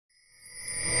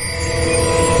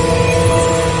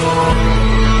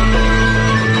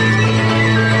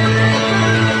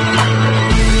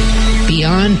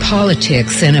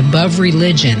politics and above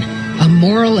religion, a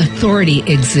moral authority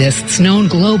exists known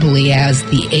globally as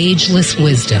the Ageless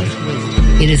Wisdom.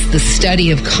 It is the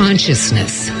study of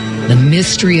consciousness, the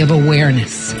mystery of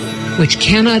awareness, which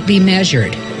cannot be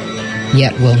measured,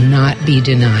 yet will not be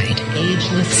denied.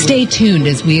 Stay tuned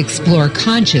as we explore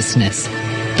consciousness,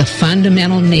 the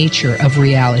fundamental nature of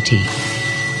reality.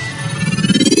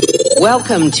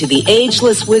 Welcome to the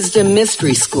Ageless Wisdom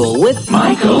Mystery School with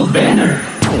Michael Benner.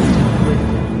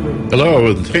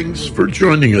 Hello, and thanks for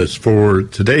joining us for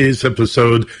today's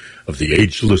episode of the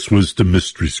Ageless Wisdom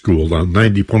Mystery School on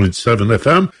 90.7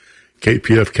 FM,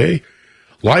 KPFK,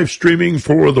 live streaming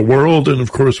for the world, and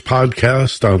of course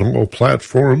podcast on all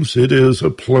platforms. It is a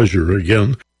pleasure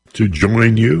again to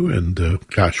join you, and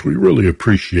we really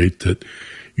appreciate that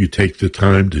you take the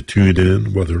time to tune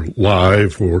in, whether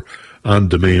live or on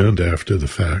demand after the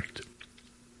fact.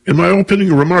 In my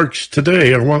opening remarks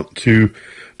today, I want to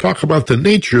talk about the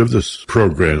nature of this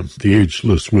program, the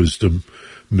Ageless Wisdom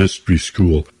Mystery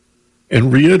School,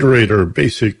 and reiterate our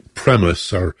basic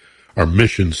premise, our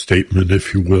mission statement,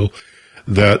 if you will,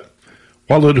 that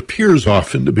while it appears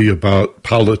often to be about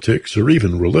politics or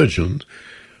even religion,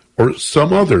 or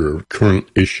some other current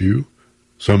issue,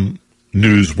 some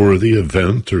newsworthy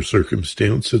event or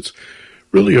circumstance, it's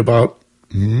really about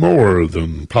more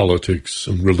than politics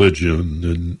and religion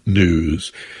and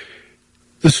news.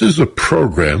 This is a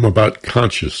program about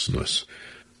consciousness.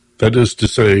 That is to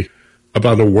say,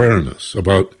 about awareness,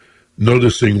 about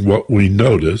noticing what we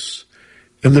notice,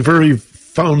 and the very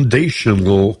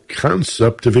foundational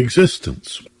concept of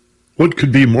existence. What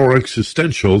could be more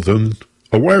existential than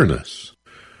awareness?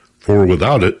 For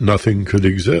without it, nothing could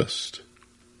exist.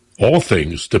 All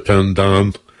things depend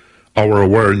on our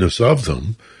awareness of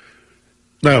them.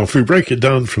 Now, if we break it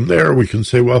down from there, we can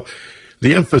say, well,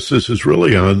 the emphasis is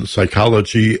really on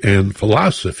psychology and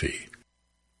philosophy.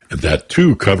 And that,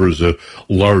 too, covers a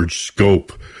large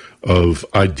scope of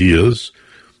ideas,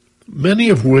 many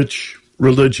of which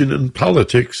religion and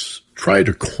politics try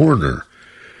to corner.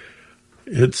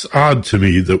 It's odd to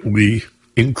me that we,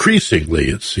 increasingly,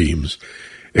 it seems,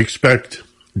 expect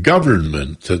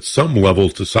government at some level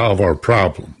to solve our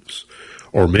problems.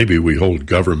 Or maybe we hold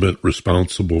government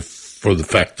responsible for the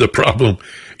fact the problem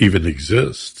even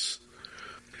exists.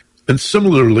 And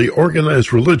similarly,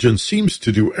 organized religion seems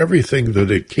to do everything that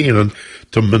it can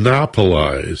to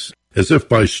monopolize, as if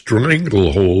by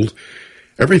stranglehold,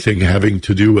 everything having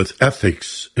to do with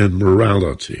ethics and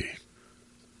morality.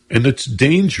 And it's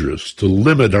dangerous to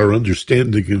limit our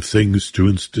understanding of things to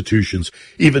institutions.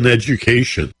 Even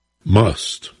education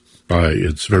must, by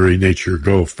its very nature,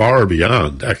 go far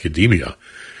beyond academia,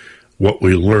 what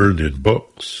we learn in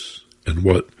books and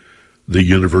what the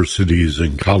universities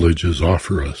and colleges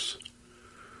offer us.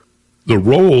 The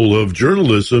role of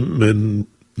journalism, and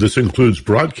this includes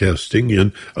broadcasting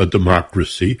in a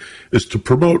democracy, is to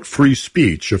promote free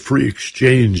speech, a free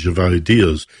exchange of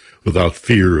ideas without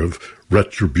fear of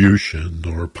retribution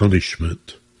or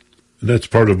punishment. And that's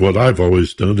part of what I've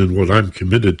always done and what I'm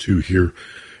committed to here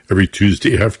every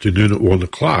Tuesday afternoon at 1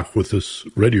 o'clock with this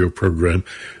radio program,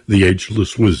 The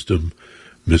Ageless Wisdom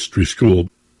Mystery School.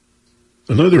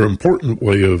 Another important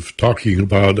way of talking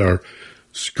about our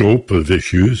scope of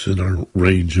issues and our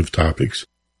range of topics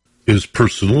is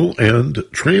personal and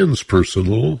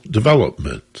transpersonal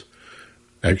development.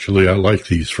 Actually, I like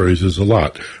these phrases a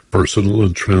lot. Personal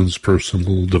and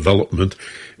transpersonal development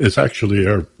is actually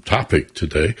our topic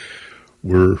today.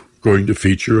 We're going to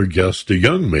feature a guest, a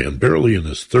young man, barely in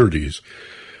his 30s,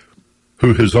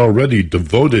 who has already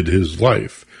devoted his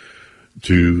life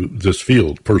to this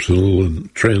field, personal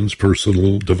and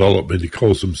transpersonal development. He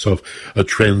calls himself a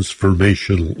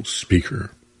transformational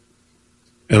speaker.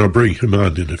 And I'll bring him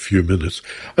on in a few minutes.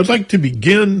 I'd like to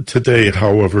begin today,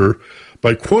 however,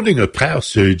 by quoting a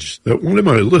passage that one of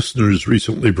my listeners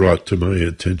recently brought to my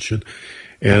attention.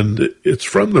 And it's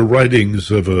from the writings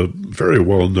of a very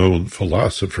well-known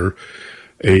philosopher,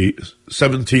 a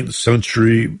 17th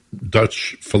century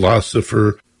Dutch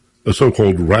philosopher, a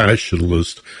so-called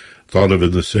rationalist, thought of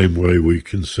in the same way we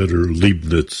consider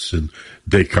Leibniz and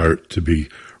Descartes to be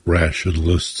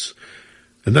rationalists.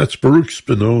 And that's Baruch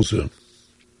Spinoza.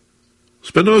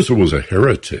 Spinoza was a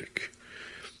heretic.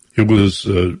 He was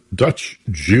a Dutch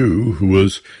Jew who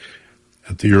was,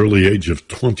 at the early age of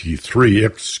 23,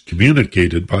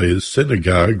 excommunicated by his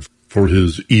synagogue for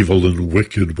his evil and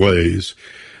wicked ways.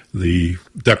 The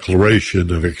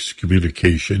declaration of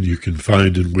excommunication you can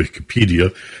find in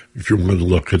Wikipedia. If you want to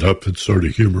look it up, it's sort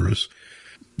of humorous.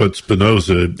 But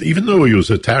Spinoza, even though he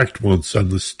was attacked once on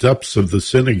the steps of the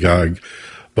synagogue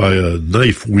by a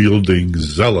knife-wielding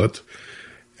zealot,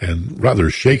 and rather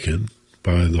shaken,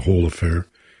 by the whole affair.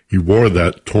 He wore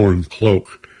that torn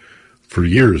cloak for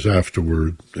years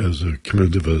afterward as a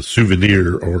kind of a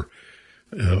souvenir or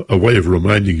a way of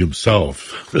reminding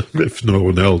himself, if no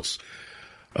one else,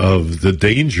 of the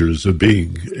dangers of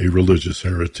being a religious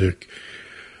heretic.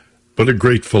 But a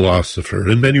great philosopher.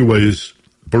 In many ways,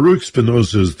 Baruch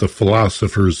Spinoza is the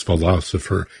philosopher's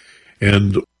philosopher,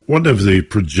 and one of the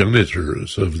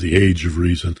progenitors of the Age of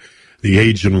Reason. The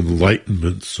Age of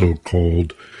Enlightenment,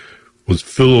 so-called, was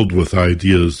filled with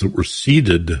ideas that were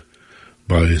seeded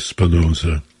by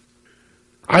Spinoza.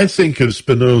 I think of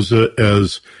Spinoza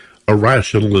as a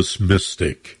rationalist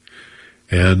mystic,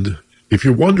 and if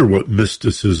you wonder what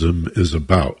mysticism is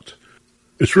about,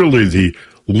 it's really the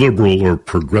liberal or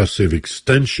progressive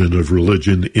extension of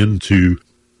religion into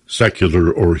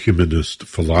secular or humanist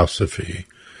philosophy.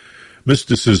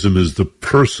 Mysticism is the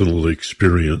personal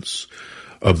experience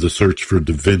of the search for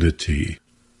divinity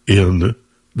in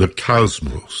the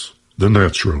cosmos, the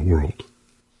natural world,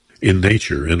 in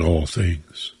nature, in all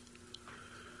things.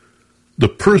 The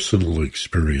personal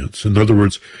experience, in other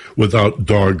words, without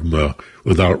dogma,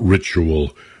 without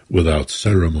ritual, without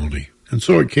ceremony. And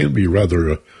so it can be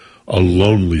rather a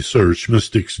lonely search.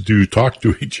 Mystics do talk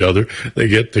to each other, they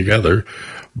get together,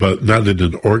 but not in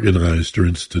an organized or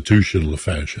institutional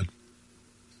fashion.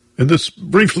 In this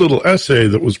brief little essay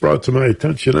that was brought to my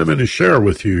attention, I'm going to share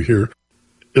with you here.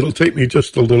 It'll take me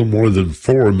just a little more than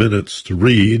 4 minutes to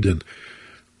read, and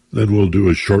then we'll do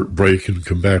a short break and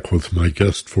come back with my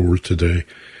guest for today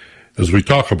as we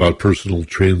talk about personal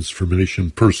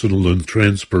transformation, personal and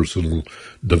transpersonal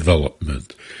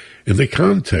development in the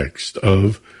context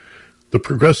of the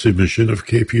progressive mission of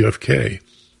KPFK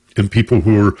and people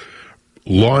who are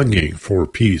longing for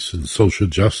peace and social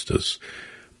justice,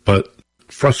 but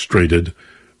frustrated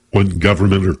when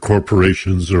government or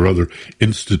corporations or other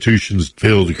institutions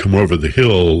fail to come over the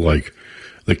hill like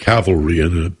the cavalry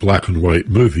in a black and white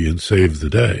movie and save the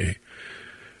day.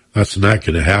 That's not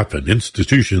going to happen.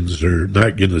 Institutions are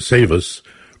not going to save us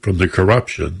from the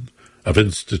corruption of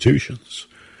institutions,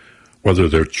 whether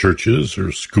they're churches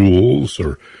or schools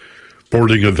or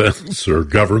sporting events or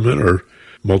government or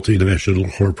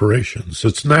multinational corporations.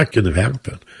 It's not going to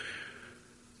happen.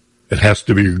 It has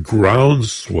to be a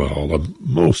groundswell, a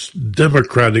most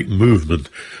democratic movement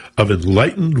of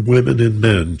enlightened women and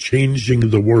men changing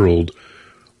the world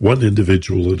one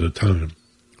individual at a time.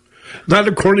 Not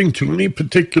according to any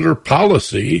particular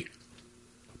policy,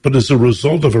 but as a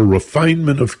result of a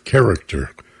refinement of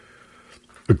character,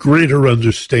 a greater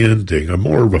understanding, a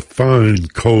more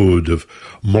refined code of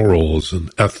morals and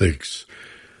ethics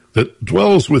that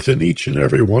dwells within each and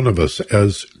every one of us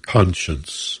as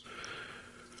conscience.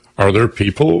 Are there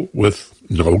people with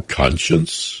no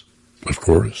conscience? Of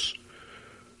course.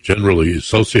 Generally,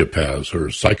 sociopaths or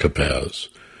psychopaths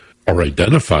are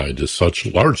identified as such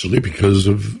largely because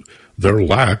of their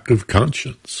lack of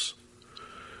conscience.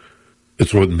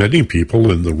 It's what many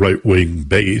people in the right-wing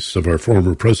base of our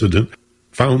former president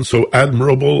found so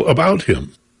admirable about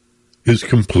him, his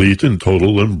complete and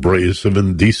total embrace of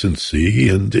indecency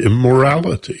and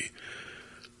immorality.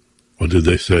 What did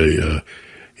they say?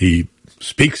 He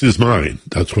speaks his mind.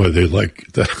 That's why they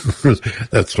like that.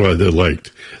 That's why they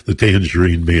liked the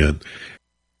Tangerine Man.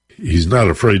 He's not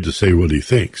afraid to say what he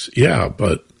thinks. Yeah,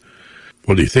 but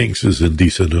what he thinks is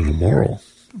indecent and immoral.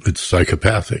 It's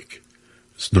psychopathic.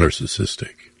 It's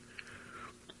narcissistic.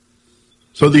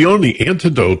 So the only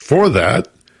antidote for that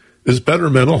is better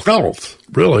mental health,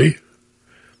 really.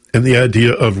 And the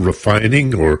idea of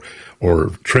refining or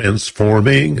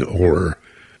transforming, or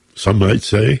some might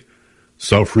say,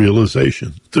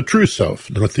 self-realization. The true self,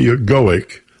 not the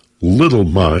egoic little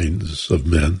minds of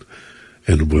men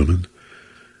and women.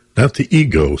 Not the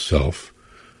ego self,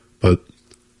 but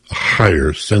a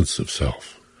higher sense of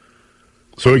self.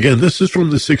 So again, this is from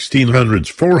the 1600s,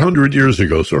 400 years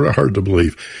ago, sort of hard to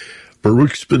believe.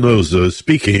 Baruch Spinoza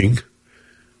speaking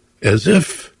as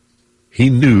if he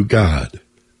knew God.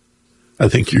 I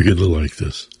think you're going to like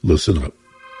this. Listen up.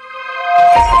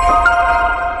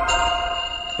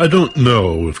 I don't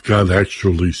know if God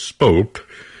actually spoke,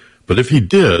 but if he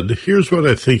did, here's what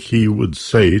I think he would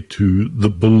say to the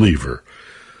believer.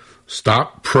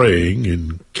 Stop praying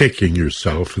and kicking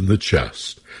yourself in the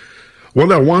chest.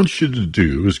 What I want you to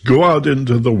do is go out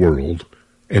into the world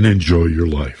and enjoy your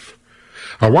life.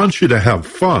 I want you to have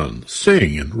fun,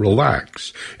 sing and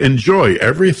relax. Enjoy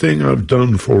everything I've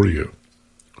done for you.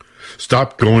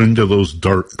 Stop going to those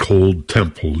dark, cold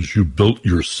temples you built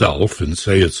yourself and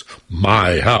say it's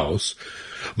my house.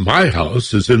 My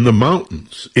house is in the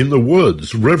mountains, in the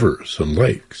woods, rivers, and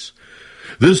lakes.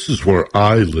 This is where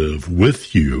I live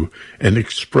with you and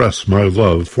express my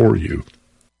love for you.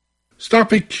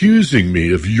 Stop accusing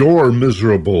me of your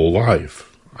miserable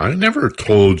life. I never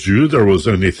told you there was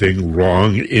anything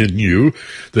wrong in you,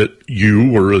 that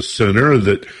you were a sinner,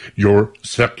 that your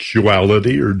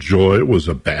sexuality or joy was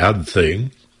a bad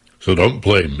thing. So don't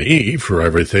blame me for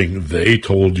everything they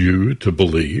told you to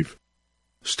believe.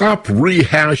 Stop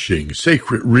rehashing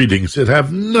sacred readings that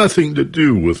have nothing to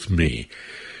do with me.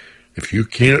 If you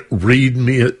can't read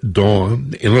me at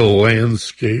dawn, in a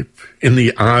landscape, in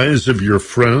the eyes of your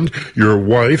friend, your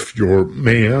wife, your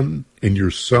man, in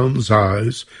your son's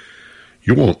eyes,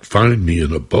 you won't find me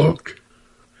in a book.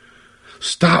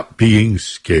 Stop being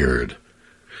scared.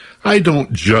 I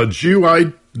don't judge you.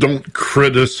 I don't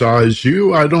criticize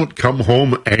you. I don't come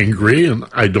home angry, and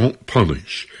I don't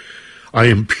punish. I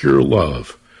am pure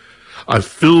love. I've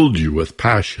filled you with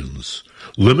passions,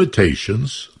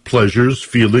 limitations, pleasures,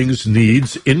 feelings,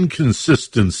 needs,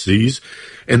 inconsistencies,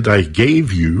 and I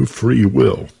gave you free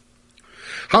will.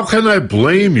 How can I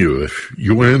blame you if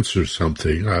you answer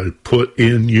something I put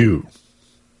in you?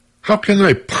 How can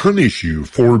I punish you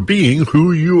for being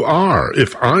who you are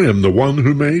if I am the one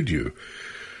who made you?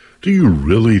 Do you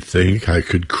really think I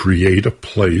could create a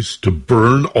place to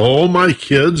burn all my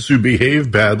kids who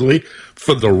behave badly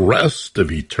for the rest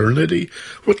of eternity?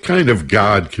 What kind of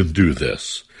God can do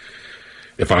this?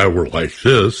 If I were like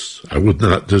this, I would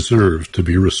not deserve to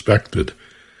be respected.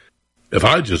 If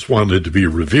I just wanted to be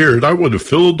revered, I would have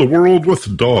filled the world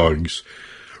with dogs.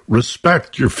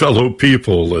 Respect your fellow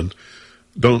people and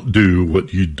don't do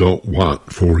what you don't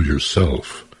want for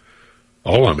yourself.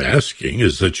 All I'm asking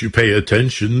is that you pay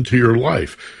attention to your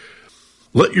life.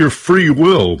 Let your free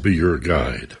will be your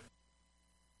guide.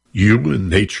 You and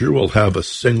nature will have a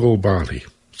single body.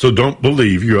 So don't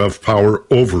believe you have power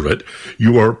over it.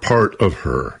 You are part of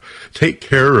her. Take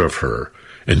care of her,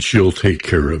 and she'll take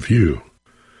care of you.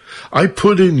 I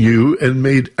put in you and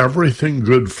made everything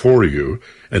good for you,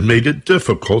 and made it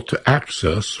difficult to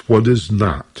access what is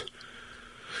not.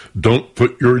 Don't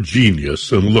put your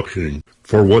genius in looking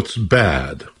for what's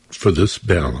bad for this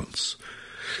balance.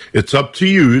 It's up to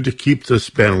you to keep this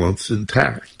balance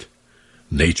intact.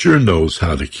 Nature knows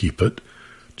how to keep it.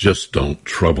 Just don't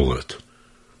trouble it.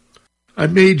 I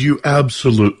made you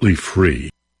absolutely free.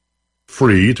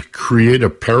 Free to create a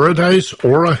paradise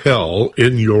or a hell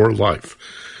in your life.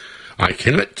 I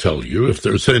can't tell you if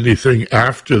there's anything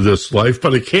after this life,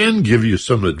 but I can give you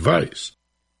some advice.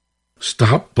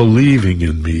 Stop believing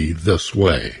in me this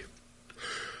way.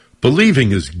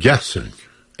 Believing is guessing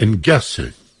and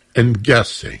guessing and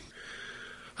guessing.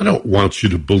 I don't want you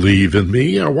to believe in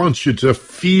me. I want you to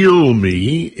feel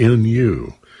me in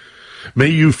you. May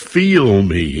you feel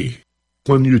me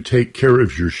when you take care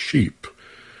of your sheep,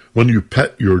 when you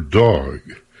pet your dog,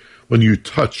 when you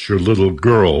touch your little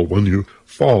girl, when you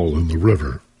fall in the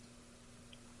river.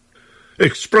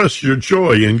 Express your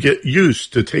joy and get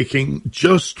used to taking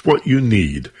just what you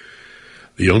need.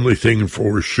 The only thing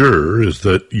for sure is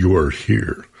that you are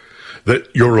here,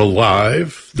 that you're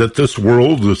alive, that this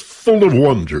world is full of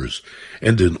wonders,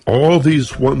 and in all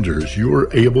these wonders you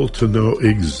are able to know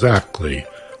exactly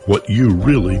what you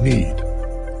really need.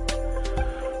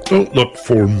 Don't look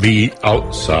for me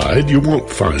outside. You won't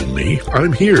find me.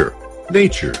 I'm here.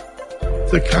 Nature.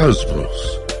 The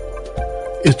cosmos.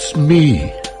 It's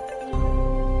me.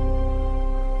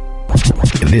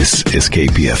 This is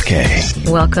KPFK.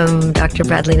 Welcome, Dr.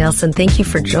 Bradley Nelson. Thank you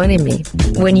for joining me.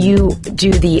 When you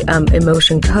do the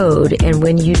emotion code and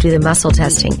when you do the muscle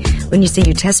testing, when you say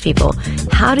you test people,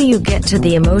 how do you get to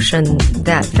the emotion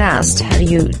that fast? How do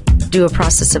you do a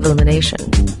process of elimination?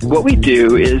 What we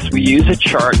do is we use a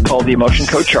chart called the emotion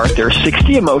code chart. There are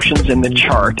 60 emotions in the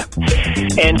chart.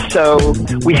 And so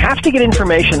we have to get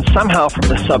information somehow from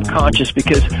the subconscious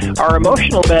because our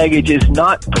emotional baggage is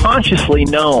not consciously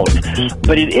known,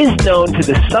 but it is known to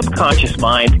the subconscious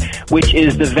mind, which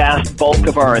is the vast bulk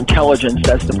of our intelligence.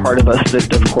 That's the part of us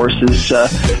that, of course, is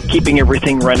keeping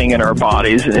everything running in our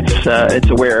bodies. And it's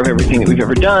aware of everything that we've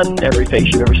ever done, every face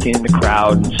you've ever seen in the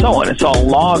crowd, and so on. It's all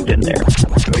logged in there.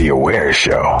 The Aware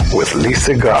Show with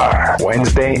Lisa Garr,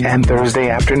 Wednesday and Thursday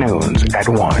afternoons at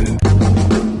 1.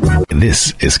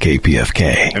 This is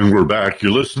KPFK. And we're back.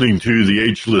 You're listening to the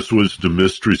Ageless Wisdom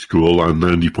Mystery School on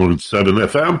 90.7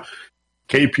 FM,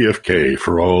 KPFK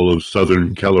for all of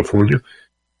Southern California.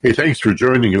 Hey, thanks for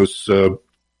joining us.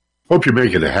 Hope you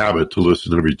make it a habit to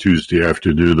listen every Tuesday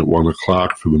afternoon at 1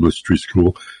 o'clock for the Mystery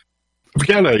School. I've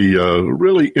got a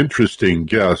really interesting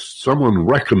guest, someone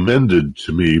recommended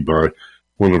to me by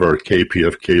one of our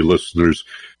KPFK listeners.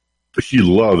 She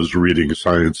loves reading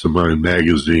Science of Mind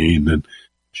magazine, and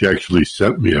she actually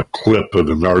sent me a clip of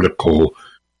an article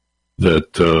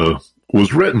that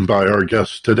was written by our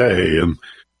guest today. And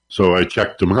so I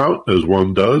checked him out, as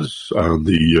one does, on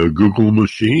the Google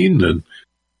machine, and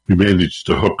we managed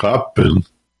to hook up. And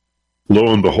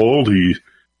lo and behold, he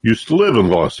used to live in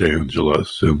Los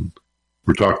Angeles. And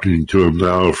we're talking to him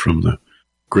now from the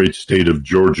great state of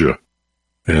Georgia.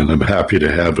 And I'm happy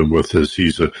to have him with us.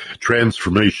 He's a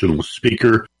transformational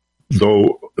speaker.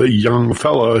 Though a young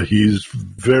fella, he's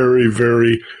very,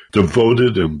 very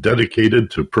devoted and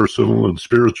dedicated to personal and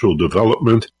spiritual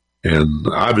development. And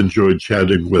I've enjoyed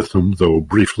chatting with him, though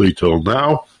briefly till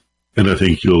now. And I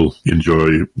think you'll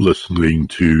enjoy listening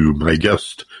to my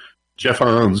guest,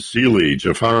 Jeffon Seely.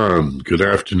 Jeffon, good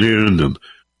afternoon and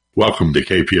welcome to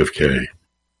KPFK.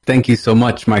 Thank you so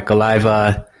much, Michael.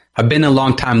 I've been a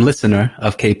long-time listener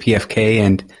of KPFK,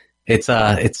 and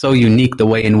it's so unique the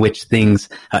way in which things,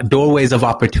 doorways of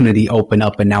opportunity open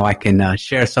up, and now I can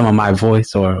share some of my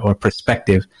voice or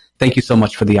perspective. Thank you so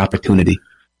much for the opportunity.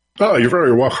 Oh, you're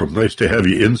very welcome. Nice to have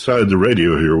you inside the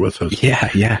radio here with us.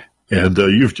 Yeah. And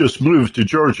you've just moved to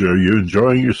Georgia. Are you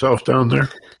enjoying yourself down there?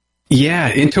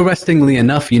 Yeah, interestingly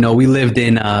enough, we lived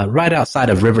in right outside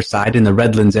of Riverside in the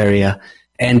Redlands area.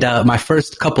 And my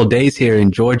first couple days here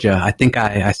in Georgia, I think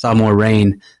I saw more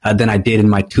rain than I did in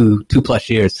my two plus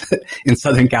years in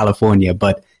Southern California.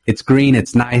 But it's green,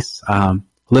 it's nice, a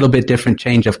little bit different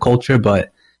change of culture,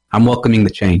 but I'm welcoming the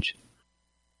change.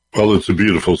 Well, it's a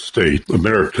beautiful state.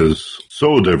 America's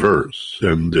so diverse.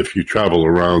 And if you travel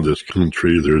around this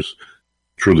country, there's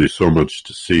truly so much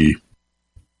to see.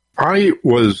 I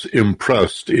was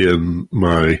impressed in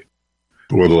my,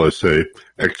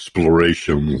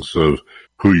 explorations of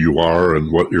who you are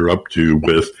and what you're up to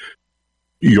with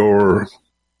your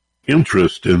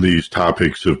interest in these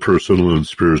topics of personal and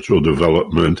spiritual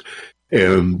development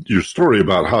and your story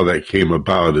about how that came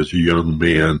about as a young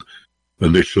man,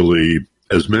 initially,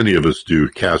 as many of us do,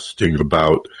 casting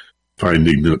about,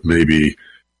 finding that maybe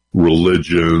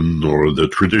religion or the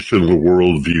traditional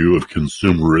worldview of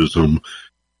consumerism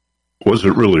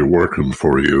wasn't really working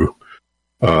for you.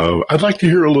 I'd like to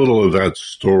hear a little of that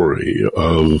story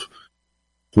of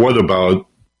what about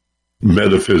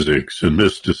metaphysics and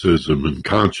mysticism and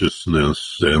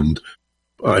consciousness. And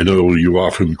I know you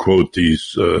often quote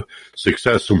these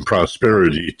success and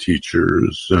prosperity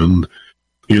teachers and,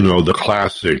 the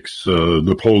classics,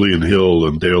 Napoleon Hill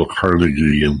and Dale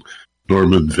Carnegie and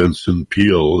Norman Vincent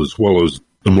Peale, as well as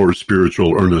the more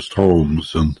spiritual Ernest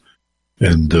Holmes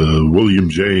and William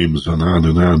James and on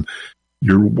and on.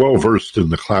 You're well versed in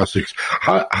the classics.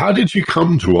 How did you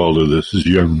come to all of this as a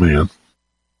young man?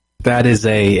 That is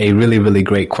a really, really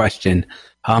great question.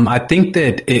 I think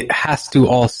that it has to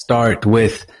all start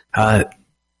with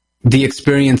the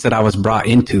experience that I was brought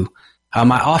into. I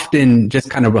often just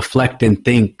kind of reflect and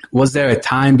think, was there a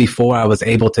time before I was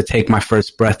able to take my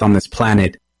first breath on this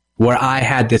planet where I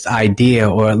had this idea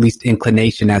or at least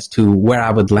inclination as to where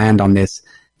I would land on this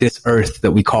earth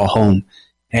that we call home?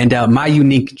 And my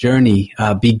unique journey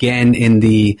began in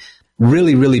the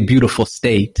really, really beautiful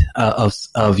state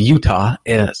of Utah,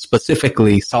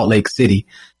 specifically Salt Lake City.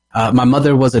 My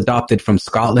mother was adopted from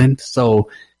Scotland, so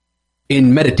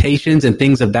in meditations and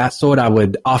things of that sort, I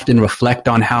would often reflect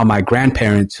on how my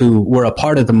grandparents, who were a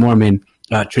part of the Mormon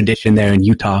tradition there in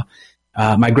Utah,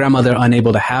 my grandmother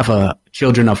unable to have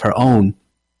children of her own,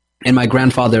 and my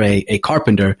grandfather, a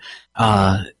carpenter,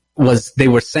 they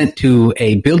were sent to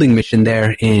a building mission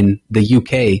there in the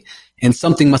UK, and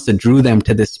something must have drew them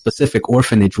to this specific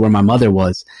orphanage where my mother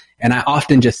was. And I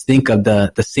often just think of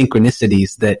the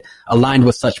synchronicities that aligned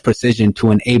with such precision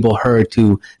to enable her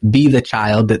to be the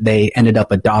child that they ended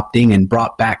up adopting and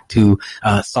brought back to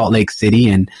Salt Lake City,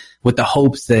 and with the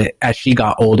hopes that as she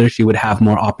got older, she would have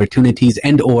more opportunities,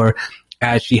 and or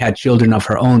as she had children of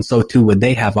her own, so too would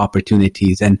they have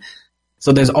opportunities. And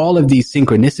so there's all of these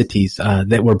synchronicities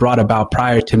that were brought about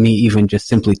prior to me even just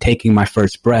simply taking my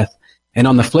first breath. And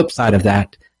on the flip side of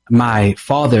that, my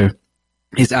father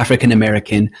is African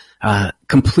American,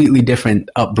 completely different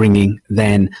upbringing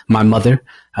than my mother.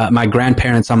 My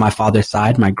grandparents on my father's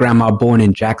side, my grandma born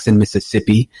in Jackson,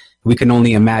 Mississippi. We can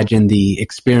only imagine the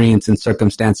experience and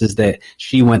circumstances that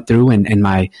she went through, and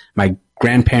my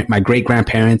great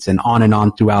grandparents, and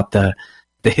on throughout the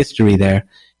history there.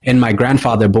 And my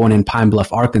grandfather born in Pine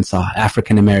Bluff, Arkansas,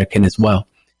 African American as well.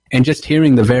 And just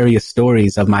hearing the various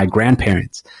stories of my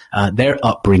grandparents, their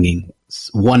upbringing,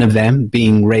 one of them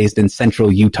being raised in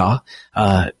central Utah,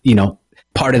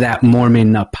 part of that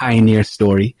Mormon pioneer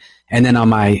story. And then on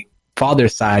my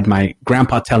father's side, my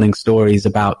grandpa telling stories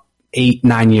about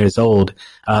 8-9 years old,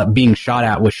 being shot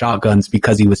at with shotguns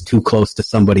because he was too close to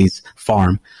somebody's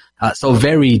farm. So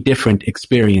very different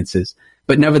experiences.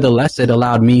 But nevertheless, it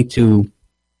allowed me to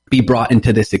be brought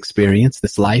into this experience,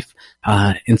 this life,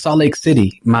 in Salt Lake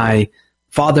City. My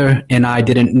father and I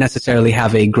didn't necessarily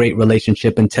have a great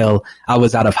relationship until I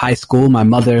was out of high school. My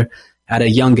mother, at a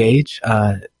young age,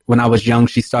 when I was young,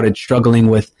 she started struggling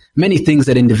with many things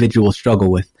that individuals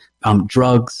struggle with,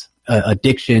 drugs,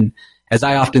 addiction. As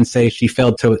I often say, she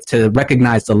failed to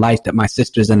recognize the light that my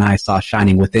sisters and I saw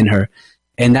shining within her.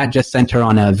 And that just sent her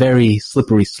on a very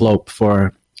slippery slope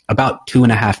for about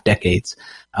 2.5 decades.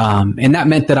 And that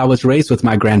meant that I was raised with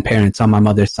my grandparents on my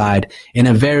mother's side in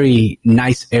a very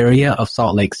nice area of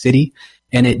Salt Lake City.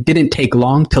 And it didn't take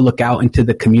long to look out into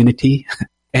the community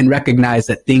and recognize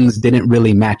that things didn't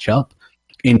really match up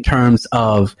in terms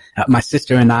of my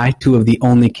sister and I, two of the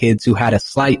only kids who had a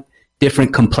slight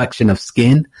different complexion of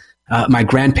skin. My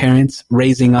grandparents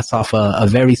raising us off a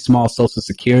very small Social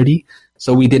Security.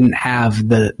 So we didn't have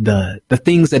the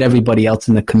things that everybody else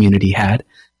in the community had.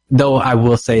 Though I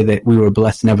will say that we were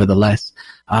blessed nevertheless.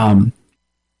 And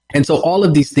so all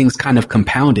of these things kind of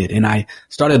compounded, and I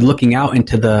started looking out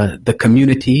into the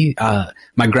community.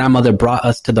 My grandmother brought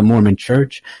us to the Mormon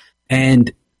church,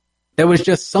 and there was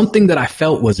just something that I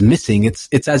felt was missing.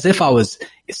 It's as if I was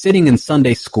sitting in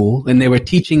Sunday school and they were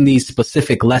teaching these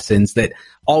specific lessons that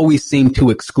always seemed to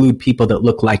exclude people that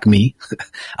look like me.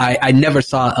 I never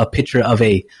saw a picture of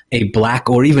a black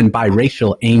or even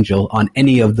biracial angel on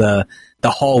any of the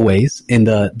hallways in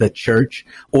the church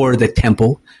or the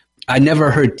temple. I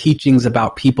never heard teachings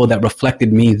about people that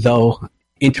reflected me, though,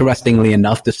 interestingly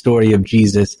enough, the story of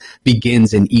Jesus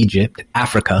begins in Egypt,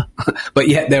 Africa, but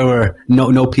yet there were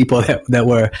no people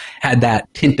that had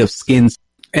that tint of skin.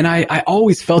 And I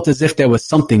always felt as if there was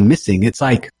something missing. It's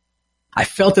like I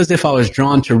felt as if I was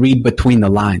drawn to read between the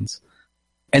lines.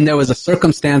 And there was a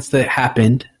circumstance that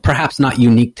happened, perhaps not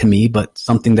unique to me, but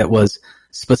something that was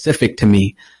specific to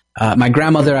me. My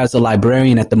grandmother, as a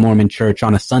librarian at the Mormon church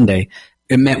on a Sunday,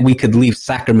 it meant we could leave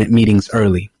sacrament meetings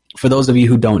early. For those of you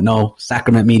who don't know,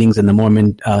 sacrament meetings in the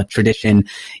Mormon tradition,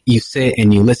 you sit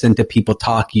and you listen to people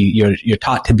talk. You're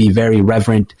taught to be very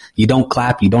reverent. You don't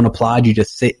clap, you don't applaud, you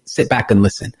just sit back and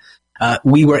listen.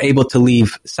 We were able to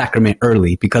leave sacrament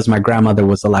early because my grandmother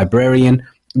was a librarian.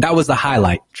 That was the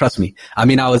highlight. Trust me. I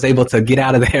mean, I was able to get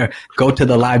out of there, go to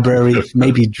the library,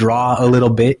 maybe draw a little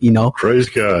bit, Praise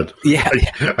God. Yeah.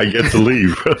 I get to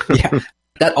leave. Yeah.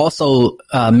 That also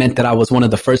meant that I was one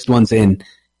of the first ones in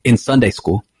Sunday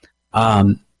school.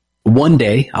 One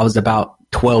day I was about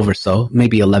 12 or so,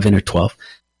 maybe 11 or 12.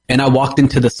 And I walked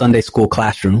into the Sunday school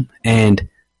classroom, and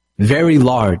very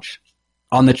large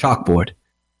on the chalkboard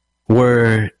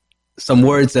were some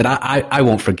words that I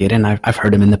won't forget. And I've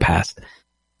heard them in the past,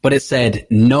 but it said,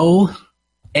 no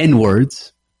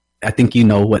N-words. I think you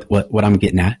know what I'm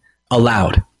getting at,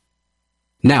 allowed.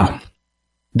 Now,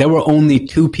 there were only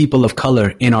 2 people of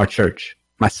color in our church,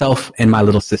 myself and my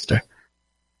little sister.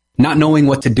 Not knowing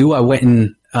what to do, I went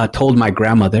and told my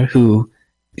grandmother,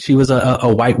 she was a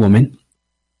white woman.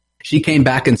 She came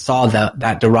back and saw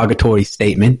that derogatory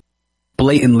statement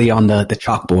blatantly on the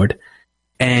chalkboard.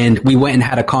 And we went and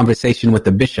had a conversation with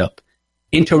the bishop.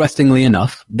 Interestingly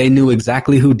enough, they knew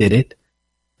exactly who did it.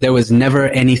 There was never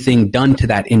anything done to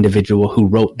that individual who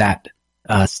wrote that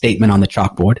statement on the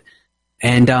chalkboard.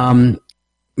 And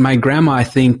my grandma, I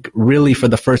think, really for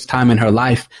the first time in her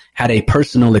life, had a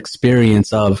personal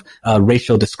experience of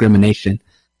racial discrimination.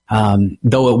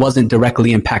 Though it wasn't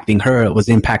directly impacting her, it was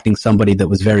impacting somebody that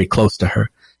was very close to her.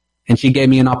 And she gave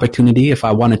me an opportunity if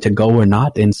I wanted to go or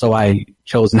not. And so I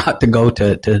chose not to go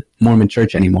to Mormon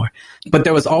church anymore. But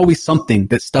there was always something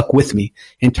that stuck with me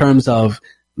in terms of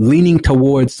leaning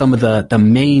towards some of the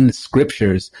main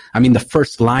scriptures. I mean, the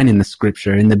first line in the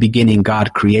scripture, in the beginning,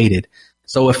 God created.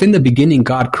 So if in the beginning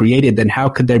God created, then how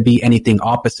could there be anything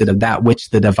opposite of that which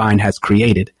the divine has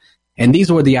created? And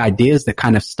these were the ideas that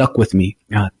kind of stuck with me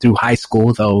through high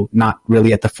school, though not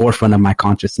really at the forefront of my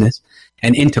consciousness,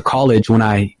 and into college when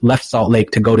I left Salt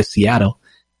Lake to go to Seattle.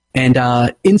 And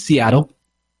in Seattle,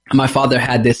 my father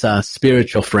had this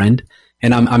spiritual friend,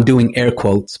 and I'm doing air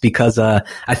quotes because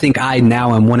I think I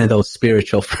now am one of those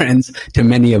spiritual friends to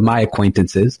many of my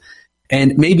acquaintances.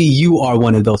 And maybe you are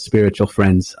one of those spiritual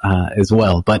friends as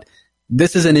well. But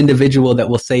this is an individual that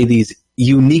will say these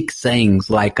unique sayings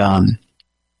like,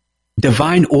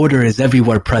 divine order is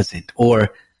everywhere present, or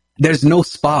there's no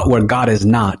spot where God is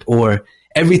not, or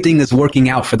everything is working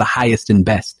out for the highest and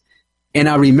best. And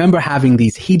I remember having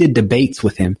these heated debates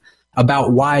with him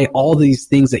about why all these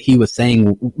things that he was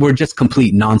saying were just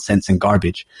complete nonsense and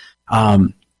garbage.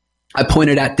 I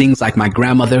pointed at things like my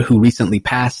grandmother who recently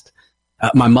passed,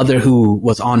 my mother who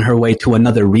was on her way to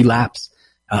another relapse,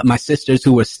 my sisters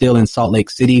who were still in Salt Lake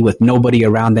City with nobody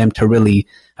around them to really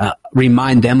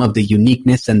remind them of the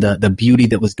uniqueness and the beauty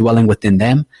that was dwelling within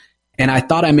them. And I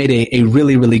thought I made a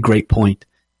really, really great point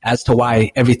as to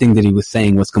why everything that he was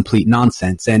saying was complete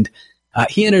nonsense. And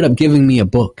he ended up giving me a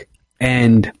book.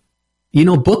 And, you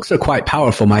know, books are quite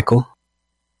powerful, Michael.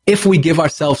 If we give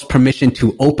ourselves permission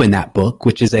to open that book,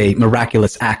 which is a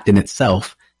miraculous act in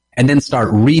itself, and then start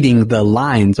reading the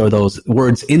lines or those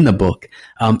words in the book,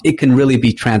 it can really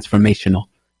be transformational.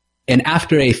 And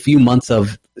after a few months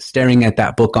of staring at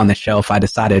that book on the shelf, I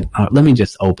decided, let me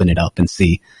just open it up and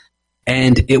see.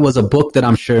 And it was a book that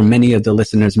I'm sure many of the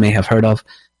listeners may have heard of,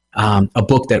 a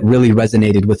book that really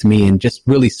resonated with me and just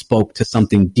really spoke to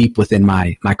something deep within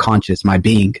my conscious, my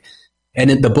being.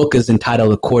 And the book is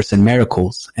entitled A Course in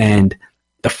Miracles. And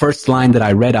the first line that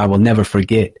I read, I will never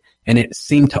forget. And it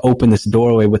seemed to open this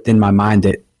doorway within my mind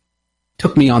that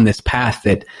took me on this path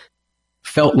that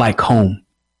felt like home.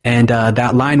 And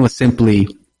that line was simply,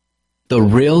 the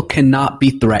real cannot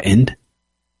be threatened.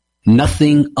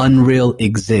 Nothing unreal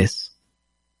exists.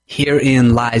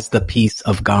 Herein lies the peace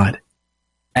of God.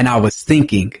 And I was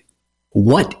thinking,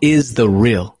 what is the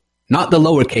real? Not the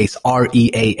lowercase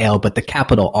R-E-A-L, but the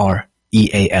capital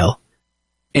R-E-A-L.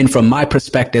 And from my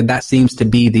perspective, that seems to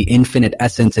be the infinite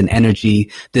essence and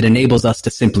energy that enables us to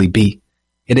simply be.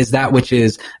 It is that which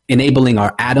is enabling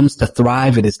our atoms to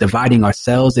thrive. It is dividing our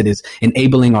cells. It is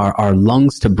enabling our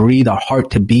lungs to breathe, our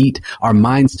heart to beat, our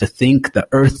minds to think, the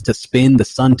earth to spin, the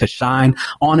sun to shine,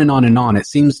 on and on and on. It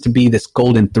seems to be this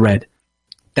golden thread.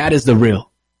 That is the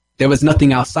real. There was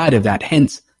nothing outside of that.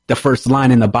 Hence, the first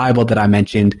line in the Bible that I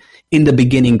mentioned, in the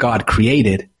beginning, God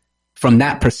created. From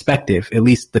that perspective, at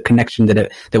least the connection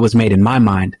that was made in my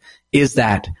mind, is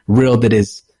that real, there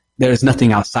is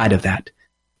nothing outside of that.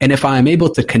 And if I am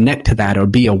able to connect to that or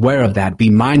be aware of that,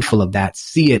 be mindful of that,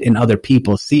 see it in other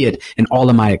people, see it in all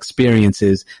of my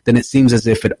experiences, then it seems as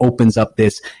if it opens up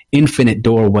this infinite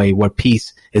doorway where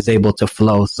peace is able to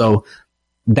flow. So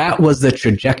that was the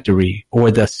trajectory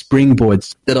or the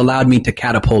springboards that allowed me to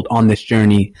catapult on this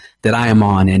journey that I am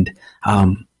on. And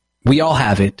we all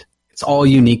have it. It's all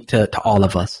unique to all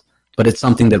of us, but it's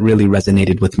something that really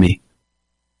resonated with me.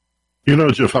 You know,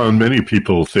 Jeffon, many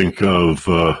people think of,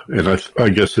 and I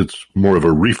guess it's more of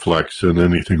a reflex than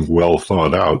anything well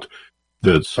thought out,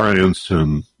 that science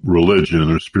and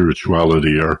religion or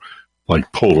spirituality are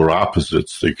like polar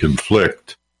opposites. They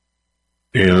conflict.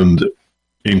 And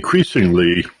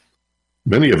increasingly,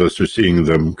 many of us are seeing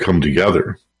them come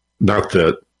together. Not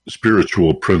that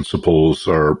spiritual principles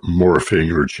are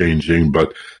morphing or changing,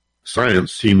 but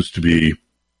science seems to be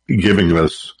giving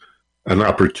us an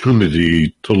opportunity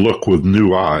to look with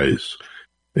new eyes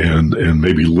and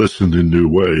maybe listen in new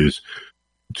ways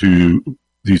to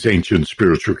these ancient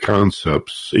spiritual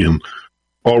concepts in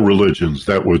all religions,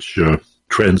 that which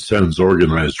transcends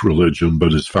organized religion,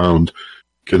 but is found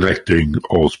connecting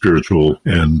all spiritual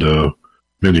and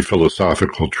many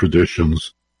philosophical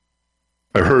traditions.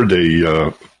 I heard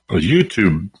a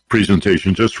YouTube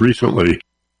presentation just recently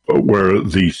where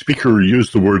the speaker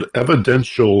used the word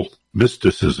evidential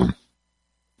mysticism,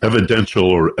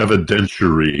 evidential or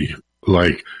evidentiary,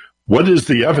 like what is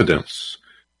the evidence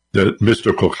that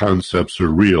mystical concepts are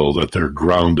real, that they're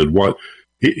grounded? What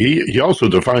he also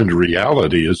defined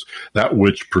reality as that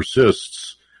which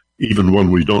persists even when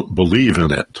we don't believe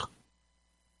in it.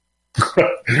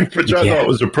 Which I thought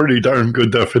was a pretty darn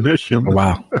good definition.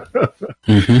 Wow.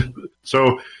 Mm-hmm.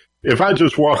 So if I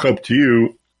just walk up to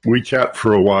you, we chat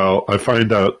for a while, I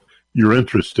find out you're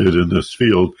interested in this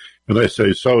field, and I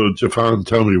say, so, Jeffon,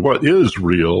 tell me, what is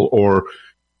real, or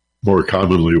more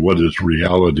commonly, what is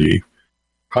reality?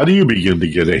 How do you begin to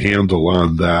get a handle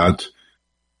on that,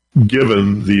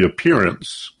 given the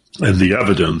appearance and the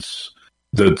evidence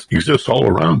that exists all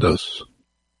around us?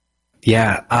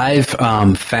 Yeah, I've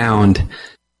found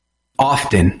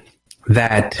often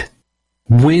that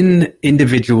when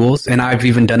individuals, and I've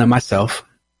even done it myself,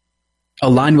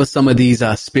 align with some of these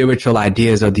spiritual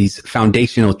ideas or these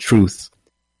foundational truths,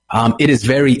 it is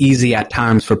very easy at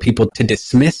times for people to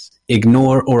dismiss,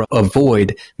 ignore, or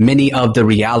avoid many of the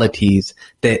realities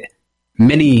that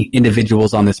many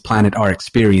individuals on this planet are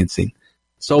experiencing.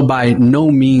 So by no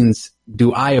means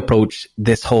do I approach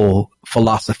this whole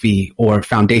philosophy or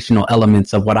foundational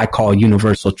elements of what I call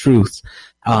universal truths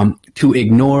to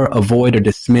ignore, avoid, or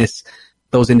dismiss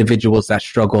those individuals that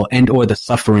struggle and or the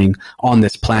suffering on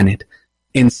this planet.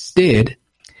 Instead,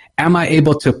 am I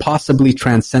able to possibly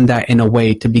transcend that in a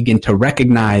way to begin to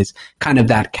recognize kind of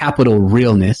that capital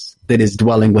realness that is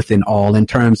dwelling within all in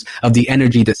terms of the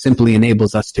energy that simply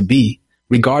enables us to be,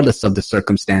 regardless of the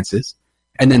circumstances?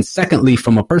 And then secondly,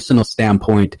 from a personal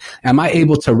standpoint, am I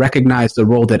able to recognize the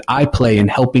role that I play in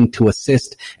helping to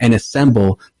assist and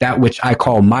assemble that which I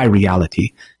call my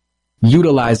reality,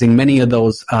 utilizing many of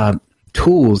those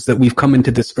tools that we've come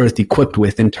into this earth equipped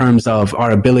with in terms of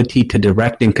our ability to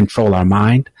direct and control our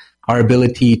mind, our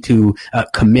ability to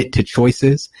commit to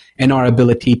choices, and our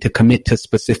ability to commit to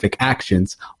specific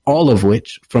actions, all of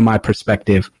which, from my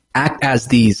perspective, act as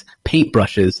these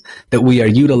paintbrushes that we are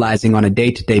utilizing on a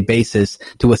day-to-day basis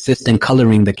to assist in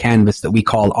coloring the canvas that we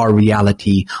call our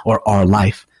reality or our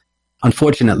life.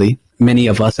 Unfortunately, many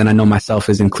of us, and I know myself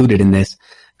is included in this,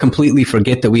 completely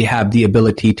forget that we have the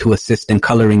ability to assist in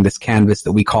coloring this canvas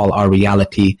that we call our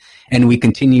reality. And we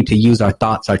continue to use our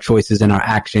thoughts, our choices, and our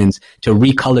actions to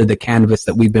recolor the canvas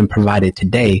that we've been provided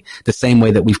today, the same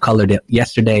way that we've colored it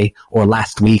yesterday or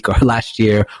last week or last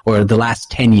year or the last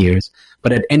 10 years.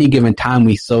 But at any given time,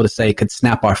 we, so to say, could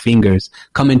snap our fingers,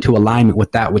 come into alignment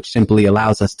with that which simply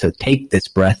allows us to take this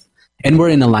breath. And we're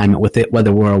in alignment with it,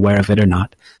 whether we're aware of it or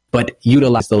not. But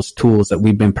utilize those tools that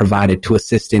we've been provided to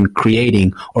assist in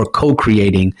creating or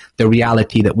co-creating the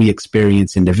reality that we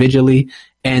experience individually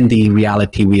and the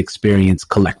reality we experience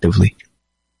collectively.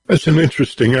 That's an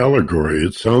interesting allegory.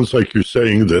 It sounds like you're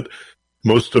saying that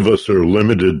most of us are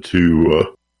limited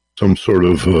to some sort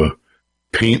of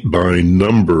paint by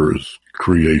numbers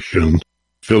creation,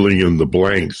 filling in the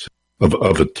blanks of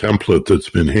a template that's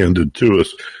been handed to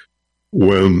us,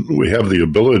 when we have the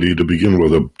ability to begin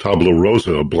with a tabula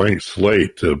rasa, a blank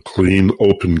slate, a clean,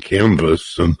 open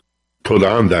canvas, and put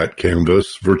on that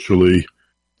canvas virtually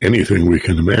anything we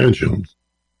can imagine.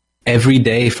 Every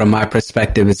day, from my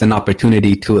perspective, is an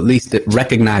opportunity to at least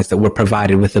recognize that we're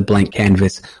provided with a blank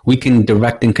canvas. We can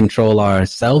direct and control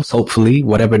ourselves, hopefully,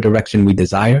 whatever direction we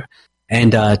desire.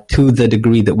 And to the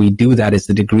degree that we do that is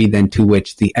the degree then to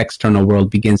which the external world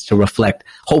begins to reflect,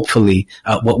 hopefully,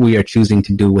 what we are choosing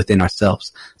to do within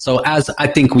ourselves. So as I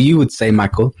think you would say,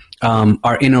 Michael,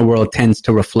 our inner world tends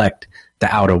to reflect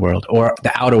the outer world, or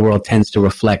the outer world tends to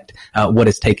reflect what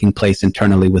is taking place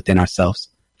internally within ourselves.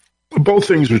 Both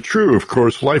things are true, of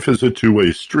course. Life is a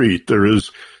two-way street. There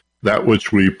is that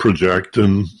which we project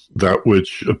and that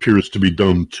which appears to be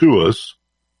done to us.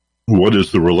 What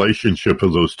is the relationship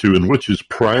of those two, and which is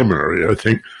primary? I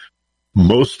think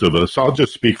most of us, I'll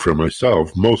just speak for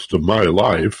myself, most of my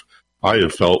life, I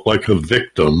have felt like a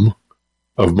victim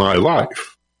of my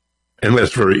life. And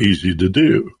that's very easy to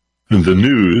do. And the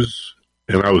news,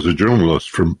 and I was a journalist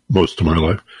for most of my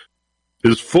life,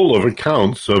 is full of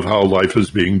accounts of how life is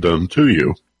being done to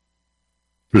you.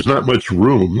 There's not much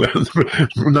room,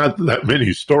 not that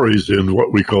many stories in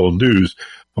what we call news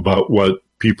about what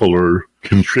people are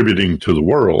contributing to the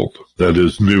world that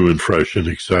is new and fresh and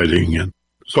exciting. And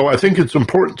so I think it's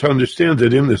important to understand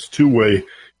that in this two-way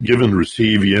give and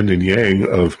receive, yin and yang,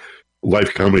 of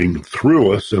life coming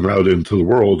through us and out into the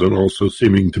world and also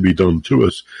seeming to be done to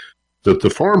us, that the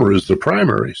former is the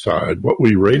primary side. What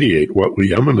we radiate, what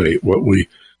we emanate, what we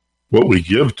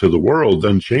give to the world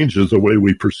then changes the way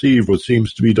we perceive what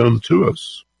seems to be done to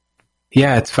us.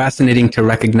 Yeah, it's fascinating to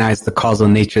recognize the causal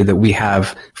nature that we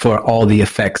have for all the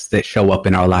effects that show up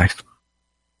in our life.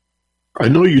 I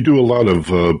know you do a lot of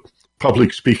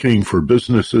public speaking for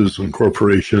businesses and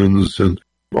corporations and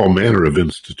all manner of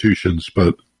institutions,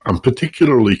 but I'm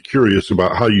particularly curious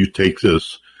about how you take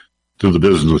this to the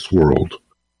business world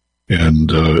and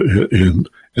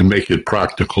make it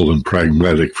practical and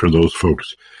pragmatic for those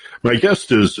folks. My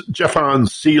guest is Jeffon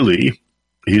Seely.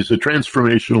 He's a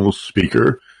transformational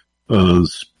speaker, a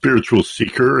spiritual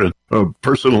seeker, and a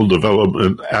personal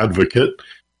development advocate,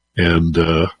 and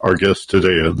our guest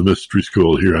today on the Mystery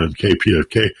School here on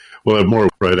KPFK. We'll have more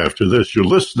right after this. You're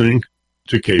listening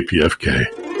to KPFK.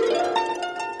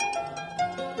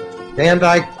 Van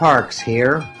Dyke Parks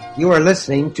here. You are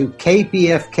listening to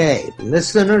KPFK,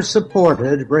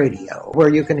 listener-supported radio, where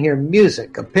you can hear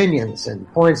music, opinions, and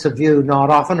points of view not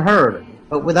often heard.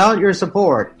 But without your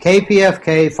support,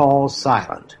 KPFK falls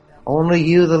silent. Only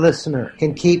you, the listener,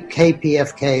 can keep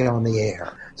KPFK on the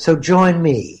air. So join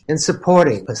me in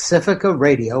supporting Pacifica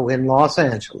Radio in Los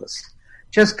Angeles.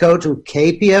 Just go to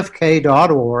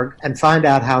kpfk.org and find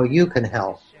out how you can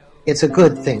help. It's a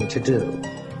good thing to do.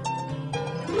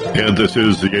 And this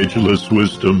is the Ageless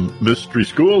Wisdom Mystery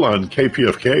School on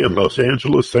KPFK in Los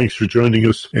Angeles. Thanks for joining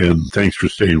us, and thanks for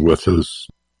staying with us.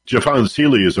 Jeffon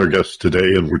Seely is our guest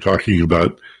today, and we're talking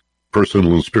about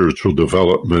personal and spiritual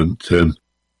development. And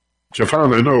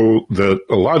Jeffon, I know that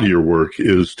a lot of your work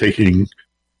is taking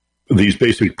these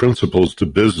basic principles to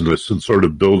business and sort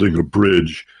of building a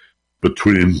bridge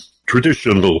between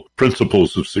traditional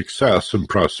principles of success and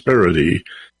prosperity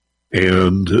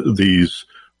and these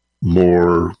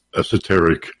more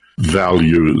esoteric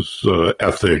values,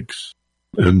 ethics,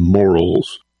 and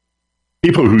morals.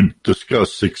 People who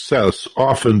discuss success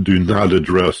often do not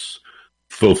address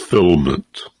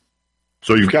fulfillment.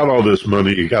 So you've got all this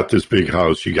money, you got this big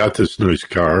house, you got this nice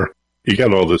car, you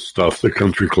got all this stuff, the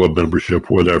country club membership,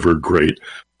 whatever, great.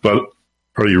 But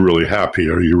are you really happy?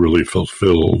 Are you really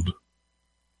fulfilled?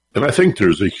 And I think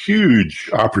there's a huge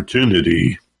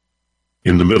opportunity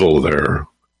in the middle there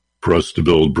for us to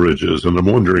build bridges. And I'm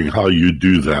wondering how you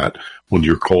do that when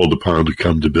you're called upon to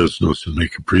come to business and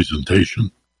make a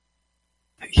presentation.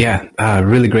 Yeah,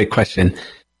 really great question.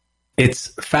 It's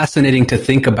fascinating to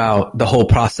think about the whole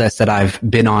process that I've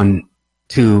been on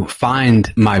to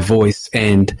find my voice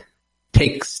and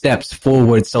take steps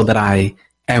forward so that I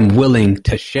am willing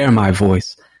to share my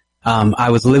voice. I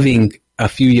was living a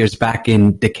few years back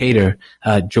in Decatur,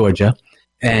 Georgia,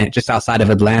 and just outside of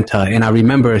Atlanta. And I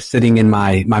remember sitting in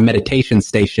my meditation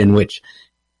station, which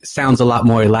sounds a lot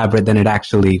more elaborate than it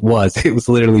actually was. It was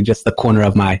literally just the corner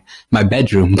of my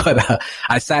bedroom. But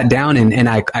I sat down and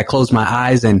I closed my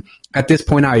eyes. And at this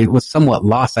point, I was somewhat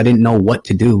lost. I didn't know what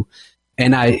to do.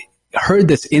 And I heard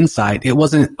this insight. It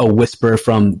wasn't a whisper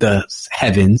from the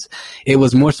heavens. It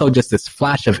was more so just this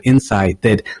flash of insight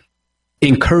that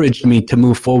encouraged me to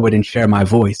move forward and share my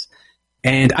voice.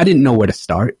 And I didn't know where to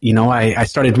start. You know, I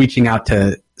started reaching out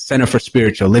to Center for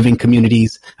Spiritual Living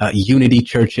communities, Unity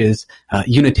churches,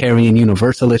 Unitarian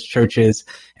Universalist churches,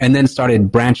 and then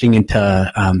started branching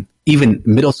into even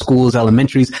middle schools,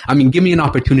 elementaries. I mean, give me an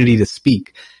opportunity to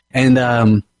speak.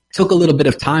 And took a little bit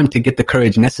of time to get the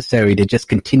courage necessary to just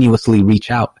continuously reach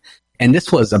out. And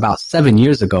this was about 7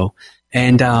 years ago.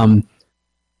 And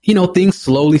you know, things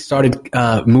slowly started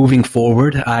moving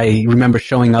forward. I remember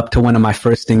showing up to one of my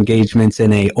first engagements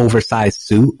in a oversized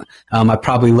suit. I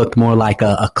probably looked more like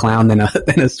a clown than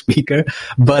a speaker,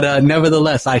 but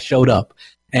nevertheless, I showed up.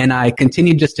 And I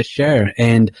continued just to share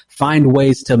and find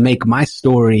ways to make my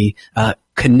story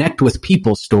connect with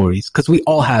people's stories, because we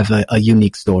all have a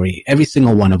unique story, every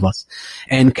single one of us.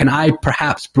 And can I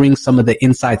perhaps bring some of the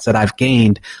insights that I've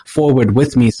gained forward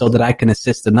with me so that I can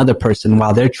assist another person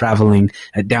while they're traveling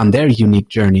down their unique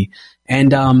journey?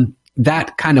 And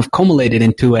that kind of culminated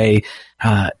into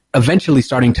eventually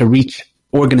starting to reach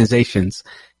organizations.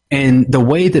 And the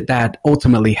way that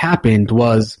ultimately happened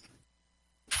was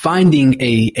finding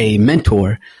a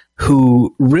mentor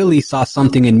who really saw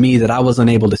something in me that I wasn't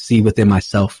able to see within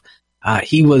myself.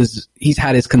 He's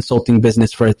had his consulting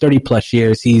business for 30 plus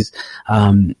years. He's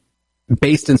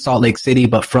based in Salt Lake City,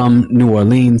 but from New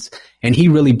Orleans. And he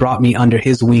really brought me under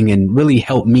his wing and really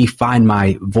helped me find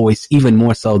my voice even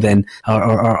more so than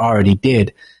or already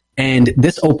did. And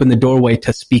this opened the doorway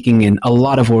to speaking in a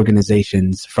lot of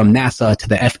organizations, from NASA to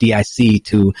the FDIC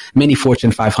to many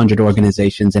Fortune 500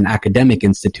 organizations and academic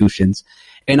institutions.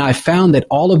 And I found that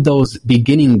all of those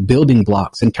beginning building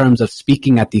blocks in terms of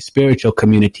speaking at these spiritual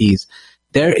communities,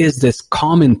 there is this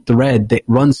common thread that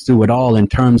runs through it all in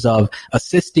terms of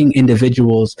assisting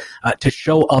individuals to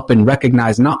show up and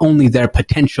recognize not only their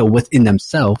potential within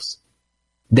themselves,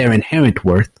 their inherent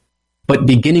worth, but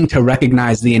beginning to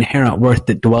recognize the inherent worth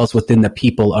that dwells within the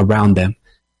people around them.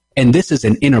 And this is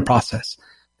an inner process.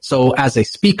 So as a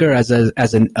speaker, as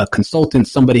a consultant,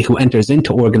 somebody who enters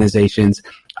into organizations,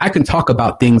 I can talk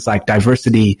about things like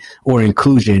diversity or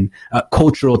inclusion,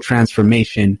 cultural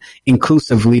transformation,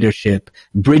 inclusive leadership,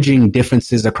 bridging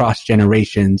differences across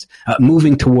generations,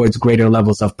 moving towards greater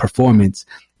levels of performance.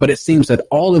 But it seems that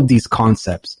all of these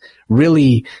concepts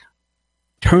really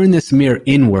turn this mirror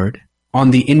inward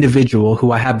on the individual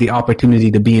who I have the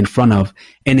opportunity to be in front of,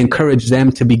 and encourage them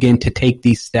to begin to take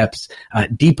these steps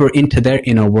deeper into their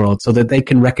inner world so that they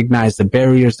can recognize the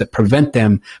barriers that prevent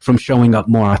them from showing up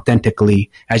more authentically,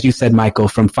 as you said, Michael,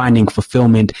 from finding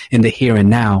fulfillment in the here and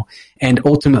now, and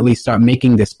ultimately start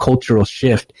making this cultural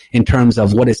shift in terms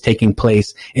of what is taking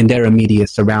place in their immediate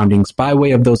surroundings by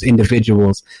way of those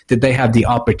individuals that they have the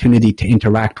opportunity to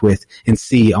interact with and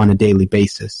see on a daily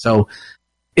basis. So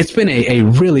it's been a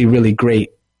really, really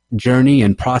great journey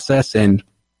and process, and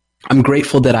I'm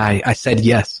grateful that I said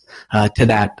yes to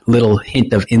that little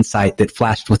hint of insight that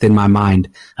flashed within my mind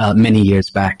many years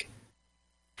back.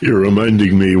 You're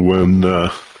reminding me when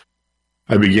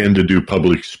I began to do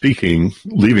public speaking,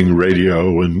 leaving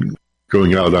radio and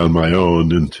going out on my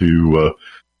own into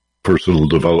personal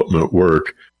development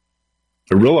work.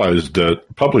 I realized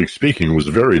that public speaking was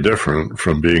very different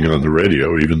from being on the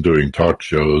radio, even doing talk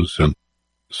shows. And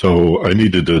so I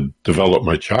needed to develop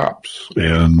my chops.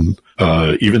 And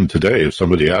even today, if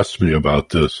somebody asks me about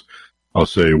this, I'll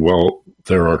say, well,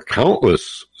 there are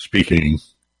countless speaking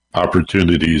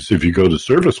opportunities if you go to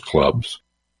service clubs.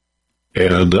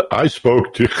 And I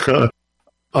spoke to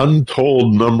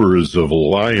untold numbers of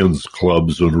Lions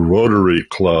clubs and Rotary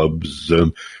clubs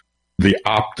and the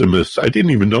Optimists. I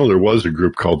didn't even know there was a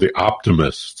group called the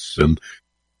Optimists. And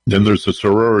then there's a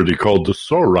sorority called the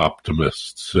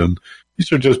Soroptimists. And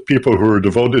these are just people who are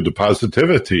devoted to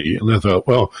positivity. And I thought,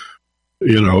 well,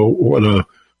 what a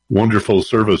wonderful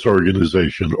service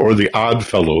organization. Or the Odd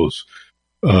Fellows,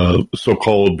 so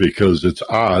called because it's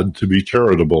odd to be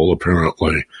charitable,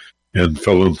 apparently, and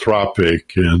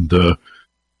philanthropic. And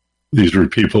these were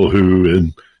people who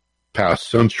in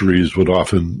past centuries would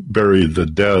often bury the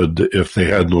dead if they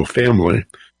had no family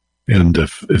and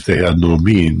if they had no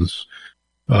means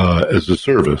as a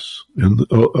service, and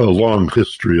a long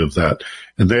history of that.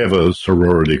 And they have a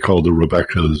sorority called the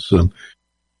Rebeccas. And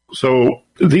so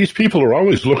these people are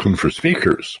always looking for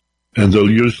speakers, and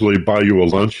they'll usually buy you a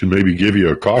lunch and maybe give you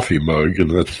a coffee mug,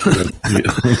 and that's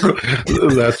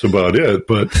about it.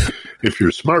 But if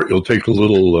you're smart, you'll take a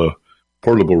little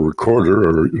portable recorder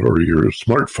or your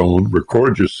smartphone,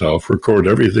 record yourself, record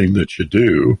everything that you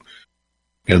do,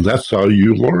 and that's how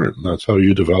you learn. That's how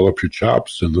you develop your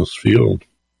chops in this field.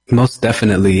 Most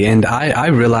definitely. And I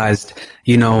realized,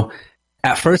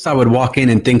 at first I would walk in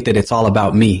and think that it's all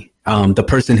about me, the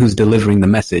person who's delivering the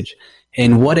message.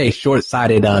 And what a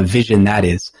short-sighted vision that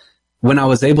is. When I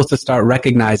was able to start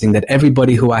recognizing that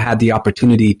everybody who I had the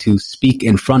opportunity to speak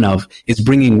in front of is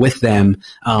bringing with them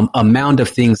a mound of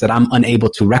things that I'm unable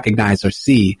to recognize or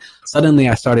see, suddenly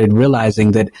I started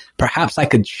realizing that perhaps I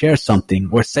could share something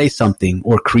or say something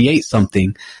or create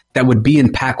something that would be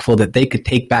impactful that they could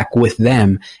take back with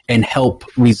them and help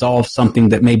resolve something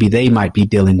that maybe they might be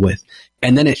dealing with.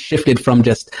 And then it shifted from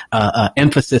just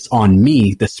emphasis on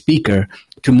me, the speaker,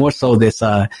 to more so this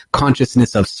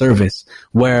consciousness of service,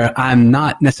 where I'm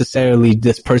not necessarily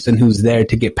this person who's there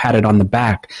to get patted on the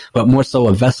back, but more so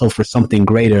a vessel for something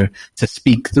greater to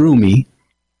speak through me,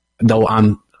 though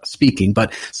I'm speaking,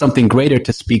 but something greater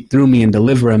to speak through me and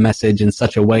deliver a message in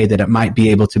such a way that it might be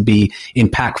able to be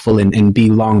impactful and be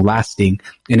long lasting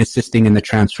in assisting in the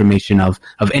transformation of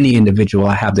any individual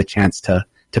I have the chance to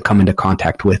come into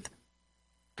contact with.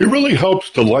 It really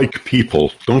helps to like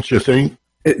people, don't you think?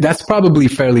 That's probably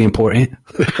fairly important.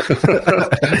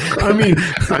 I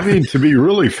mean, to be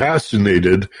really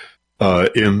fascinated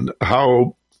in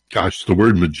how, the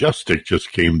word majestic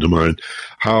just came to mind,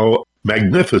 how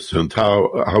magnificent, how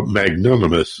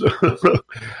magnanimous,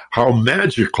 how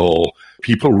magical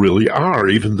people really are,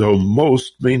 even though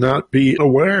most may not be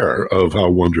aware of how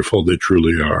wonderful they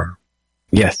truly are.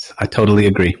 Yes, I totally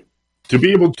agree. To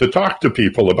be able to talk to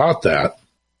people about that,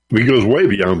 it goes way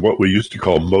beyond what we used to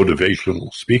call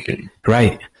motivational speaking.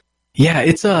 Right. Yeah,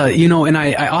 it's and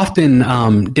I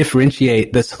often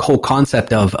differentiate this whole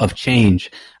concept of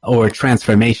change or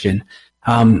transformation.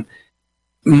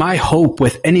 My hope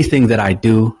with anything that I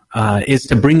do is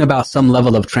to bring about some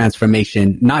level of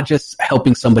transformation, not just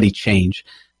helping somebody change.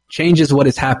 Change is what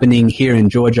is happening here in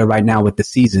Georgia right now with the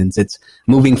seasons. It's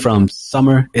moving from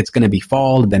summer, it's going to be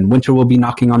fall, then winter will be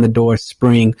knocking on the door,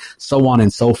 spring, so on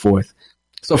and so forth.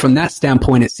 So from that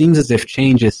standpoint, it seems as if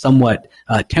change is somewhat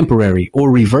temporary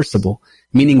or reversible,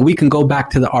 meaning we can go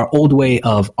back to our old way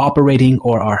of operating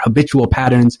or our habitual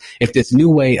patterns if this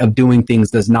new way of doing things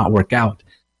does not work out.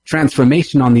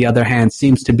 Transformation, on the other hand,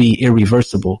 seems to be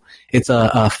irreversible. It's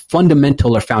a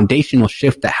fundamental or foundational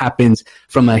shift that happens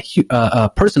from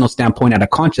a personal standpoint at a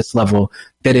conscious level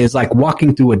that is like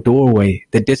walking through a doorway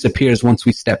that disappears once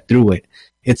we step through it.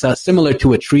 It's similar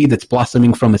to a tree that's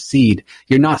blossoming from a seed.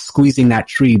 You're not squeezing that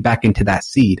tree back into that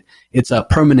seed. It's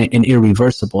permanent and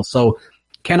irreversible. So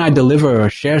can I deliver or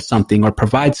share something or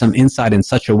provide some insight in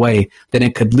such a way that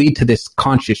it could lead to this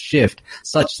conscious shift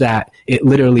such that it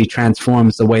literally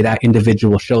transforms the way that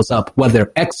individual shows up,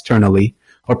 whether externally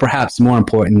or perhaps more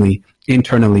importantly,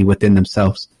 internally within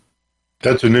themselves?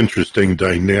 That's an interesting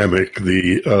dynamic.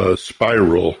 The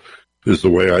spiral is the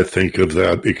way I think of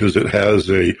that, because it has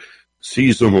a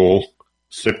seasonal,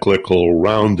 cyclical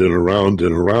round and around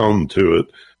and around to it,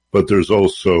 but there's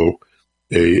also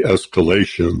a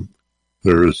escalation.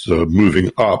 There's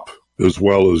moving up as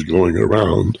well as going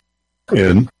around.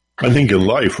 And I think in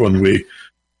life, when we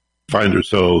find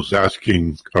ourselves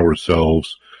asking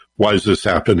ourselves, why is this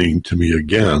happening to me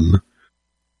again?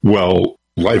 Well,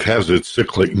 life has its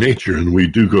cyclic nature, and we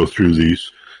do go through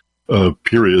these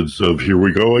periods of here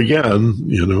we go again,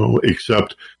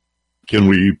 except can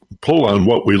we pull on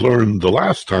what we learned the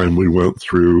last time we went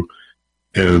through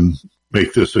and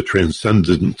make this a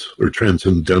transcendent or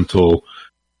transcendental,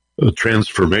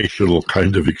 transformational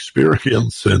kind of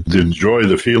experience, and enjoy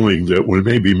the feeling that we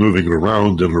may be moving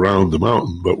around and around the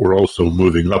mountain, but we're also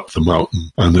moving up the mountain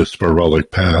on this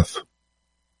spiralic path?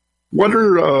 What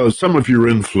are some of your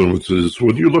influences?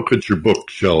 When you look at your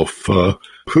bookshelf,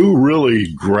 who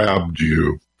really grabbed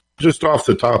you? Just off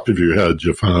the top of your head,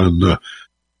 Jeffon,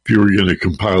 if you were going to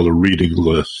compile a reading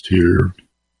list here.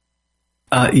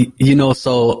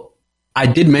 So I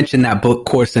did mention that book,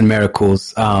 Course in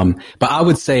Miracles, but I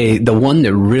would say the one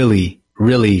that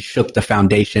really shook the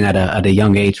foundation at a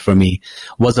young age for me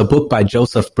was a book by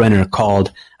Joseph Brenner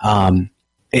called,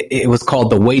 it was called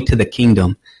The Way to the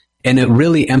Kingdom. And it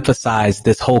really emphasized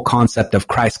this whole concept of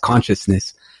Christ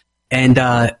consciousness. And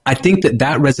I think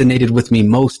that resonated with me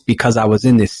most because I was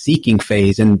in this seeking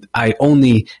phase. And I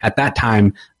only at that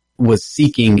time was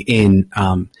seeking in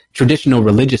traditional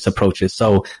religious approaches.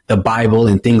 So the Bible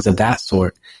and things of that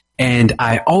sort. And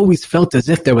I always felt as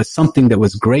if there was something that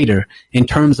was greater in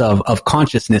terms of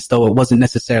consciousness, though it wasn't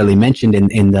necessarily mentioned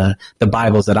in the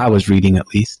Bibles that I was reading,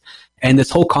 at least. And this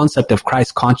whole concept of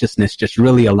Christ consciousness just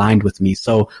really aligned with me.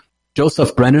 So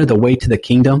Joseph Brenner, The Way to the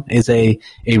Kingdom, is a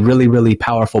really, really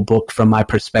powerful book from my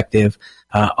perspective.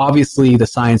 Obviously, The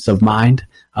Science of Mind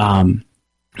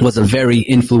was a very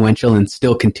influential and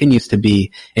still continues to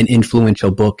be an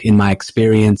influential book in my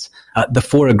experience. The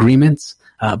Four Agreements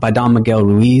by Don Miguel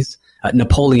Ruiz.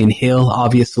 Napoleon Hill,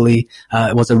 obviously,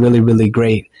 was a really, really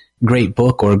great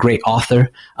book, or a great author.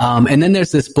 And then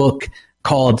there's this book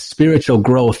called Spiritual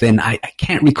Growth, and I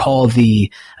can't recall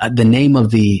the name of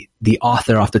the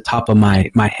author off the top of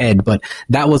my head, but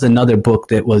that was another book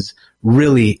that was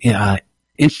really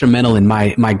instrumental in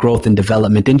my growth and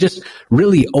development, and just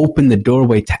really opened the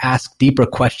doorway to ask deeper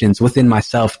questions within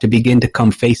myself, to begin to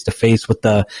come face to face with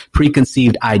the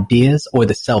preconceived ideas or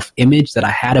the self-image that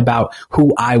I had about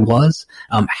who I was,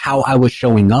 how I was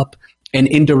showing up. And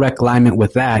in direct alignment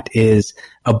with that is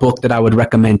a book that I would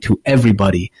recommend to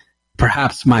everybody,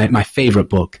 perhaps my favorite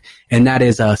book, and that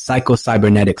is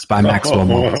Psycho-Cybernetics by Maxwell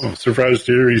Maltz. I'm surprised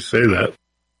to hear you say that.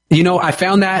 I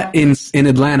found that in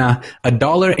Atlanta,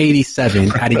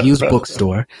 $1.87 at a used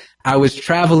bookstore. I was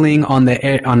traveling on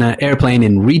an airplane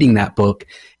and reading that book,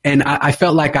 and I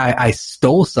felt like I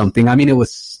stole something. I mean, it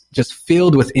was just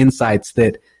filled with insights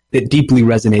that deeply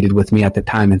resonated with me at the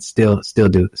time, and still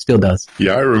does.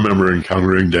 Yeah, I remember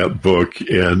encountering that book,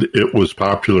 and it was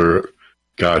popular,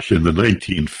 in the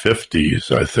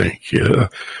 1950s, I think.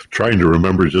 Trying to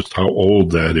remember just how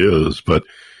old that is. But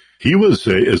he was,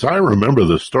 as I remember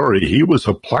the story, he was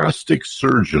a plastic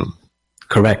surgeon.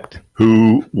 Correct.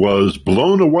 Who was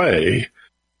blown away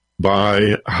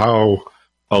by how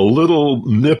a little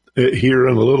nip here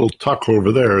and a little tuck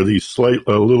over there, a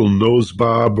little nose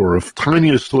bob or a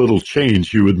tiniest little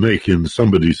change you would make in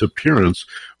somebody's appearance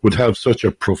would have such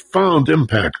a profound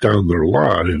impact on their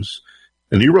lives.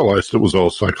 And he realized it was all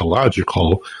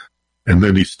psychological. And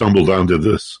then he stumbled onto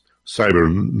this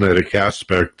cybernetic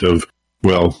aspect of,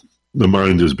 the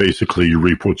mind is basically you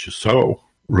reap what you sow,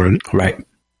 right?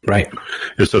 Right.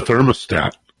 It's a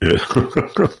thermostat.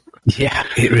 Yeah,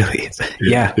 it really is.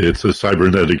 Yeah. It's a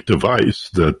cybernetic device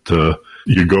that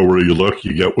you go where you look,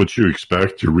 you get what you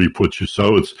expect, you reap what you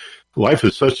sow. Life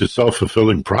is such a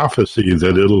self-fulfilling prophecy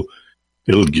that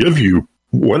it'll give you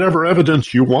whatever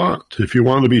evidence you want. If you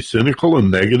want to be cynical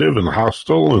and negative and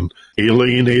hostile and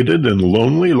alienated and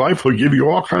lonely, life will give you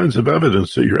all kinds of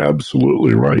evidence that you're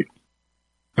absolutely right.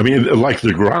 I mean, like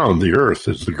the ground, the earth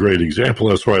is the great example.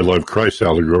 That's why I love Christ's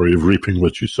allegory of reaping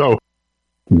what you sow.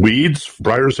 Weeds,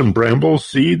 briars and brambles,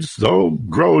 seeds, they'll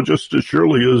grow just as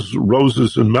surely as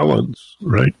roses and melons,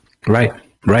 right?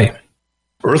 Right.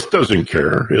 Earth doesn't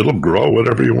care. It'll grow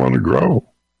whatever you want to grow.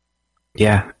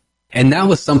 Yeah. And that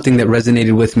was something that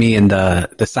resonated with me in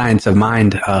the Science of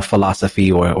Mind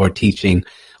philosophy or teaching,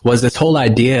 was this whole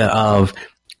idea of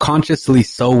consciously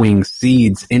sowing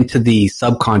seeds into the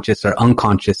subconscious or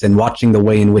unconscious and watching the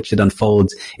way in which it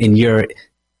unfolds in your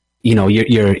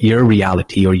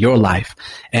reality or your life.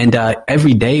 And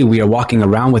every day we are walking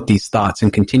around with these thoughts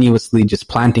and continuously just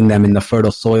planting them in the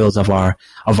fertile soils of our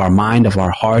mind, of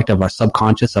our heart, of our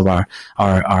subconscious, of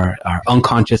our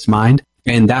unconscious mind.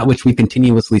 And that which we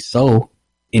continuously sow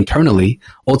internally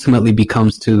ultimately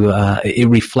becomes it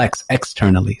reflects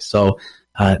externally. So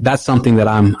that's something that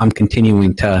I'm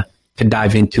continuing to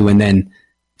dive into, and then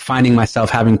finding myself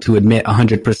having to admit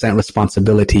 100%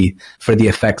 responsibility for the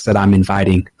effects that I'm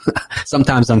inviting,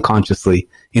 sometimes unconsciously,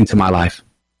 into my life.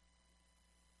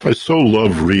 I so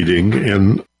love reading,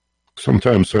 and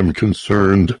sometimes I'm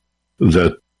concerned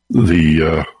that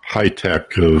the high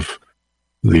tech of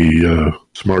the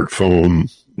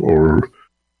smartphone or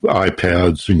the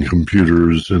iPads and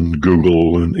computers and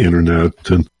Google and internet,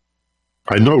 and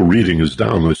I know reading is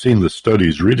down. I've seen the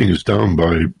studies. Reading is down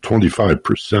by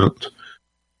 25%.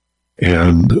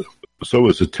 And so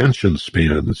is attention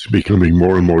span. It's becoming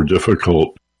more and more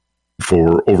difficult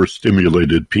for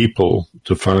overstimulated people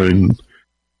to find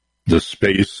the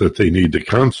space that they need to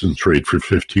concentrate for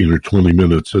 15 or 20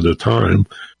 minutes at a time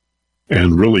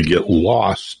and really get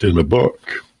lost in a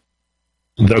book.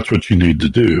 That's what you need to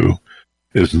do,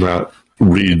 is not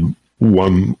read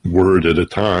one word at a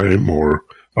time or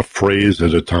a phrase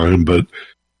at a time, but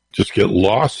just get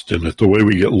lost in it the way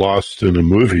we get lost in a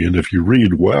movie. And if you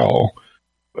read well,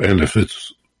 and if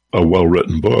it's a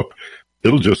well-written book,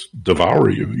 it'll just devour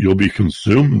you. You'll be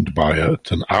consumed by it,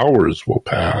 and hours will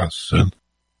pass. And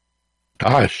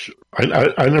gosh,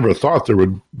 I never thought there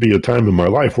would be a time in my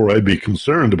life where I'd be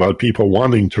concerned about people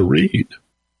wanting to read.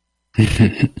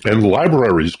 And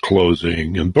libraries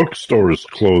closing, and bookstores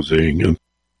closing, and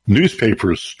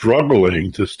newspapers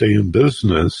struggling to stay in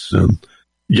business. And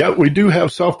yet we do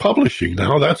have self-publishing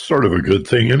now. That's sort of a good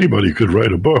thing. Anybody could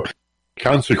write a book.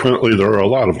 Consequently, there are a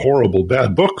lot of horrible,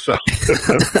 bad books out there.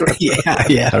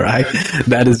 yeah, right.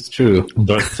 That is true.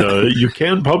 But you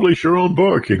can publish your own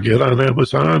book and get on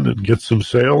Amazon and get some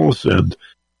sales. And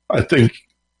I think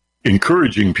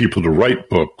encouraging people to write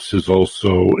books is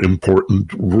also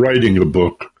important. Writing a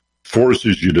book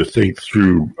forces you to think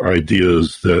through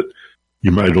ideas that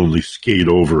you might only skate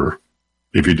over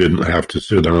if you didn't have to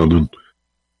sit down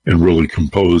and really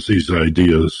compose these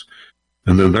ideas.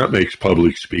 And then that makes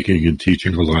public speaking and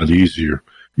teaching a lot easier.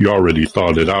 You already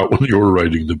thought it out when you were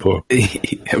writing the book.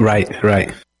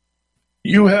 Right.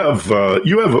 You have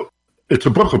it's a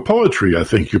book of poetry, I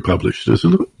think you published,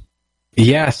 isn't it?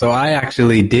 Yeah, so I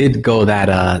actually did go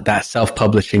that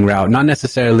self-publishing route, not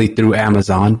necessarily through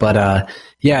Amazon, but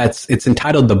it's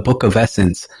entitled The Book of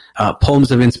Essence, Poems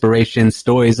of Inspiration,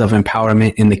 Stories of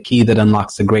Empowerment in the Key That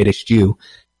Unlocks the Greatest You.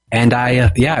 And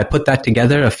I put that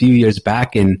together a few years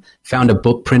back and found a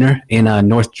book printer in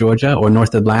North Georgia or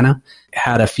North Atlanta,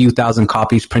 had a few thousand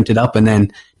copies printed up, and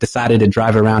then decided to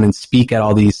drive around and speak at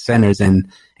all these centers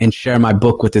and share my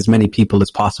book with as many people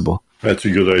as possible. That's a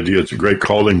good idea. It's a great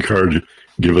calling card.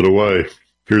 Give it away.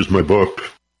 Here's my book.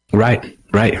 Right.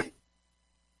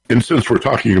 And since we're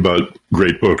talking about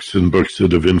great books and books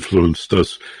that have influenced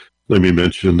us, let me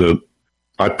mention that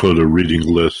I put a reading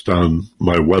list on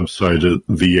my website at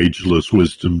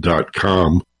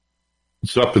theagelesswisdom.com.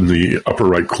 It's up in the upper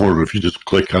right corner. If you just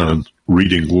click on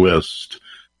reading list,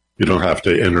 you don't have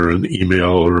to enter an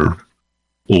email or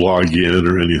log in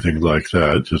or anything like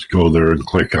that. Just go there and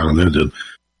click on it. And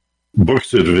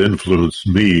books that have influenced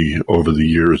me over the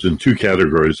years in two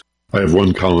categories. I have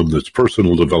one column that's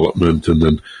personal development, and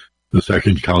then the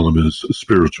second column is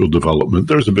spiritual development.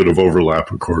 There's a bit of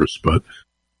overlap, of course, but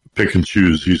pick and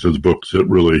choose. These are the books that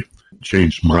really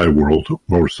changed my world,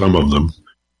 or some of them.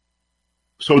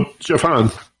 So,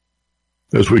 Jeffon,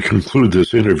 as we conclude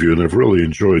this interview, and I've really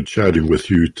enjoyed chatting with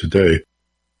you today,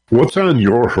 what's on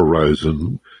your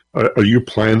horizon? Are you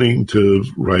planning to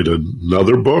write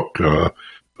another book? Are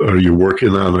you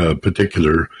working on a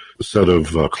particular set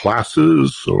of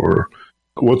classes, or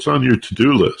what's on your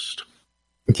to-do list?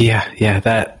 Yeah,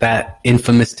 that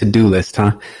infamous to-do list,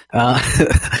 huh?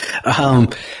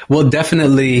 Well,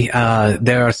 definitely,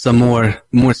 there are some more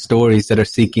stories that are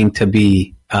seeking to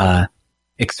be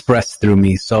expressed through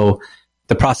me. So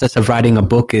the process of writing a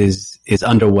book is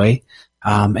underway.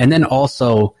 And then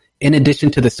also, in addition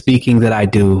to the speaking that I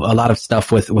do, a lot of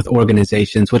stuff with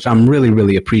organizations, which I'm really,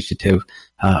 really appreciative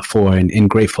for and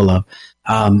grateful of,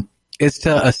 is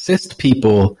to assist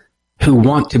people who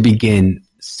want to begin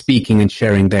speaking and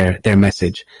sharing their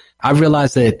message. I've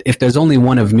realized that if there's only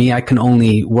one of me, I can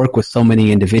only work with so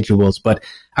many individuals, but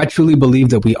I truly believe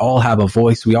that we all have a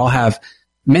voice.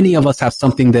 Many of us have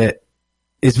something that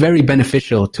is very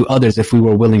beneficial to others if we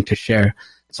were willing to share.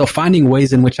 So finding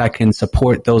ways in which I can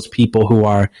support those people who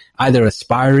are either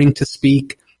aspiring to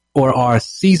speak or are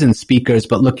seasoned speakers,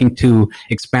 but looking to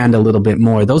expand a little bit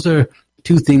more. Those are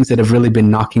two things that have really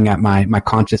been knocking at my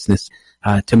consciousness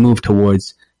to move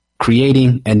towards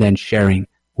creating and then sharing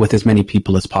with as many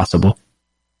people as possible.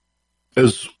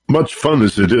 As much fun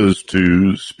as it is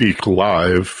to speak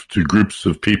live to groups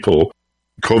of people,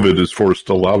 COVID has forced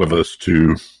a lot of us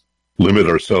to limit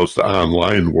ourselves to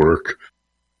online work.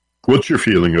 What's your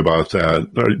feeling about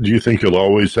that? Do you think you'll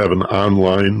always have an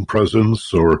online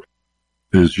presence, or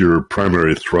is your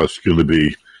primary thrust going to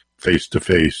be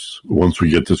face-to-face once we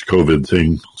get this COVID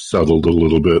thing settled a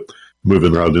little bit,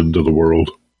 moving out into the world?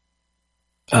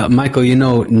 Michael,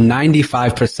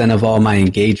 95% of all my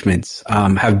engagements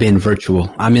have been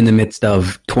virtual. I'm in the midst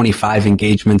of 25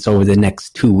 engagements over the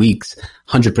next 2 weeks,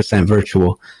 100%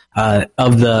 virtual.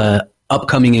 Of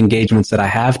upcoming engagements that I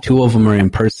have. 2 of them are in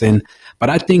person.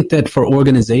 But I think that for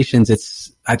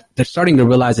organizations, they're starting to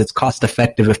realize it's cost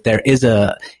effective if there is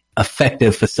a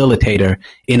effective facilitator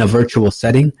in a virtual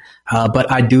setting.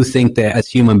 But I do think that as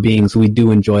human beings, we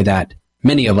do enjoy that.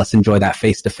 Many of us enjoy that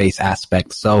face-to-face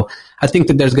aspect. So I think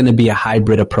that there's going to be a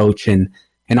hybrid approach. And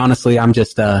honestly, I'm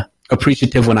just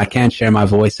appreciative when I can share my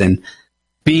voice, and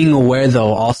being aware,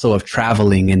 though, also of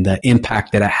traveling and the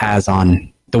impact that it has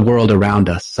on the world around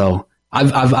us. So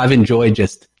I've enjoyed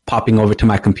just popping over to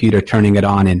my computer, turning it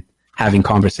on, and having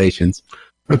conversations.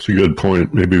 That's a good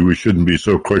point. Maybe we shouldn't be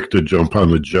so quick to jump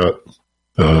on a jet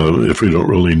if we don't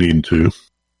really need to.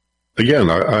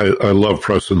 Again, I love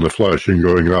pressing the flesh and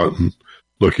going out and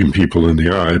looking people in the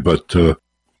eye, but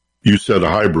you said a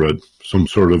hybrid, some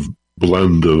sort of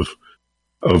blend of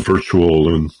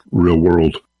virtual and real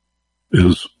world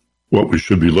is what we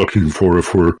should be looking for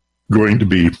if we're going to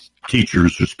be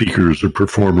teachers or speakers or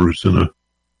performers in a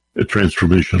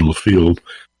transformational field.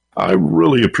 I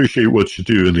really appreciate what you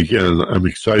do. And again, I'm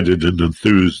excited and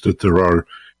enthused that there are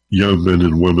young men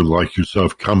and women like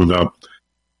yourself coming up,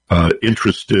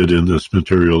 interested in this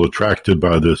material, attracted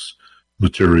by this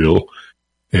material,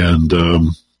 and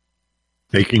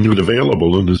making it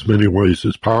available in as many ways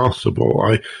as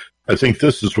possible. I think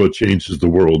this is what changes the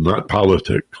world, not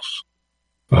politics,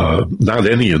 not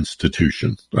any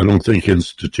institution. I don't think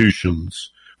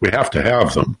institutions, we have to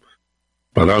have them,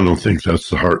 but I don't think that's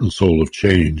the heart and soul of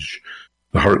change.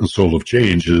 The heart and soul of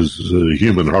change is the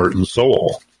human heart and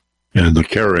soul, and the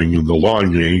caring and the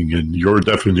longing, and your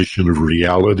definition of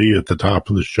reality at the top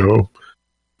of the show,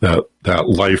 that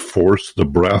life force, the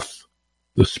breath,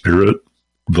 the spirit,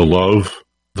 the love,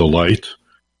 the light,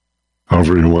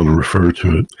 however you want to refer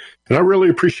to it. And I really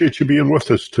appreciate you being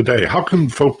with us today. How can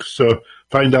folks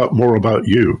find out more about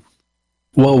you?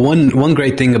 Well, one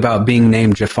great thing about being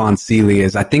named Jeffon Seely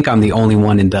is I think I'm the only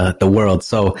one in the world.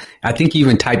 So I think you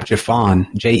even type Jeffon,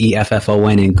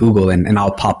 Jeffon in Google and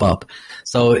I'll pop up.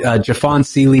 So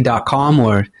JeffonSeely.com,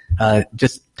 or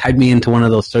just type me into one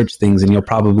of those search things and you'll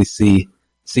probably see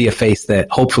a face that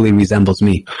hopefully resembles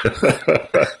me.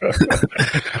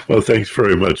 Well, thanks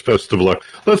very much. Best of luck.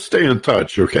 Let's stay in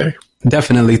touch, okay?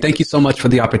 Definitely. Thank you so much for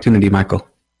the opportunity, Michael.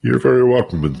 You're very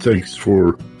welcome, and thanks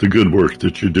for the good work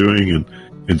that you're doing and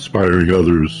inspiring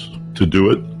others to do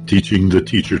it. Teaching the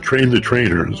teacher, train the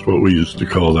trainer is what we used to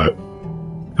call that,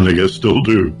 and I guess still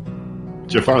do.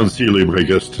 Jeffon Seely, my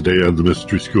guest today on the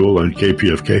Mystery School on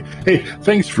KPFK. Hey,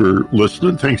 thanks for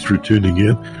listening. Thanks for tuning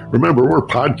in. Remember, we're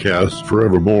podcast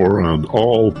forevermore on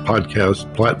all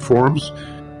podcast platforms,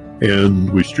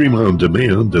 and we stream on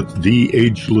demand at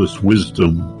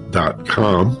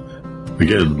theagelesswisdom.com.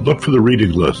 Again, look for the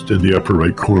reading list in the upper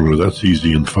right corner. That's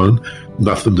easy and fun.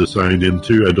 Nothing to sign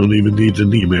into. I don't even need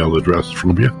an email address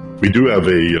from you. We do have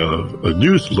a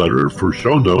newsletter for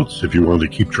show notes if you want to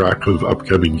keep track of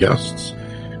upcoming guests,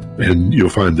 and you'll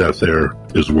find that there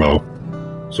as well.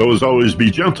 So as always,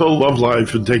 be gentle, love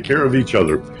life, and take care of each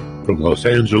other. From Los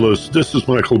Angeles, this is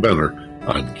Michael Benner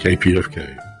on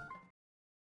KPFK.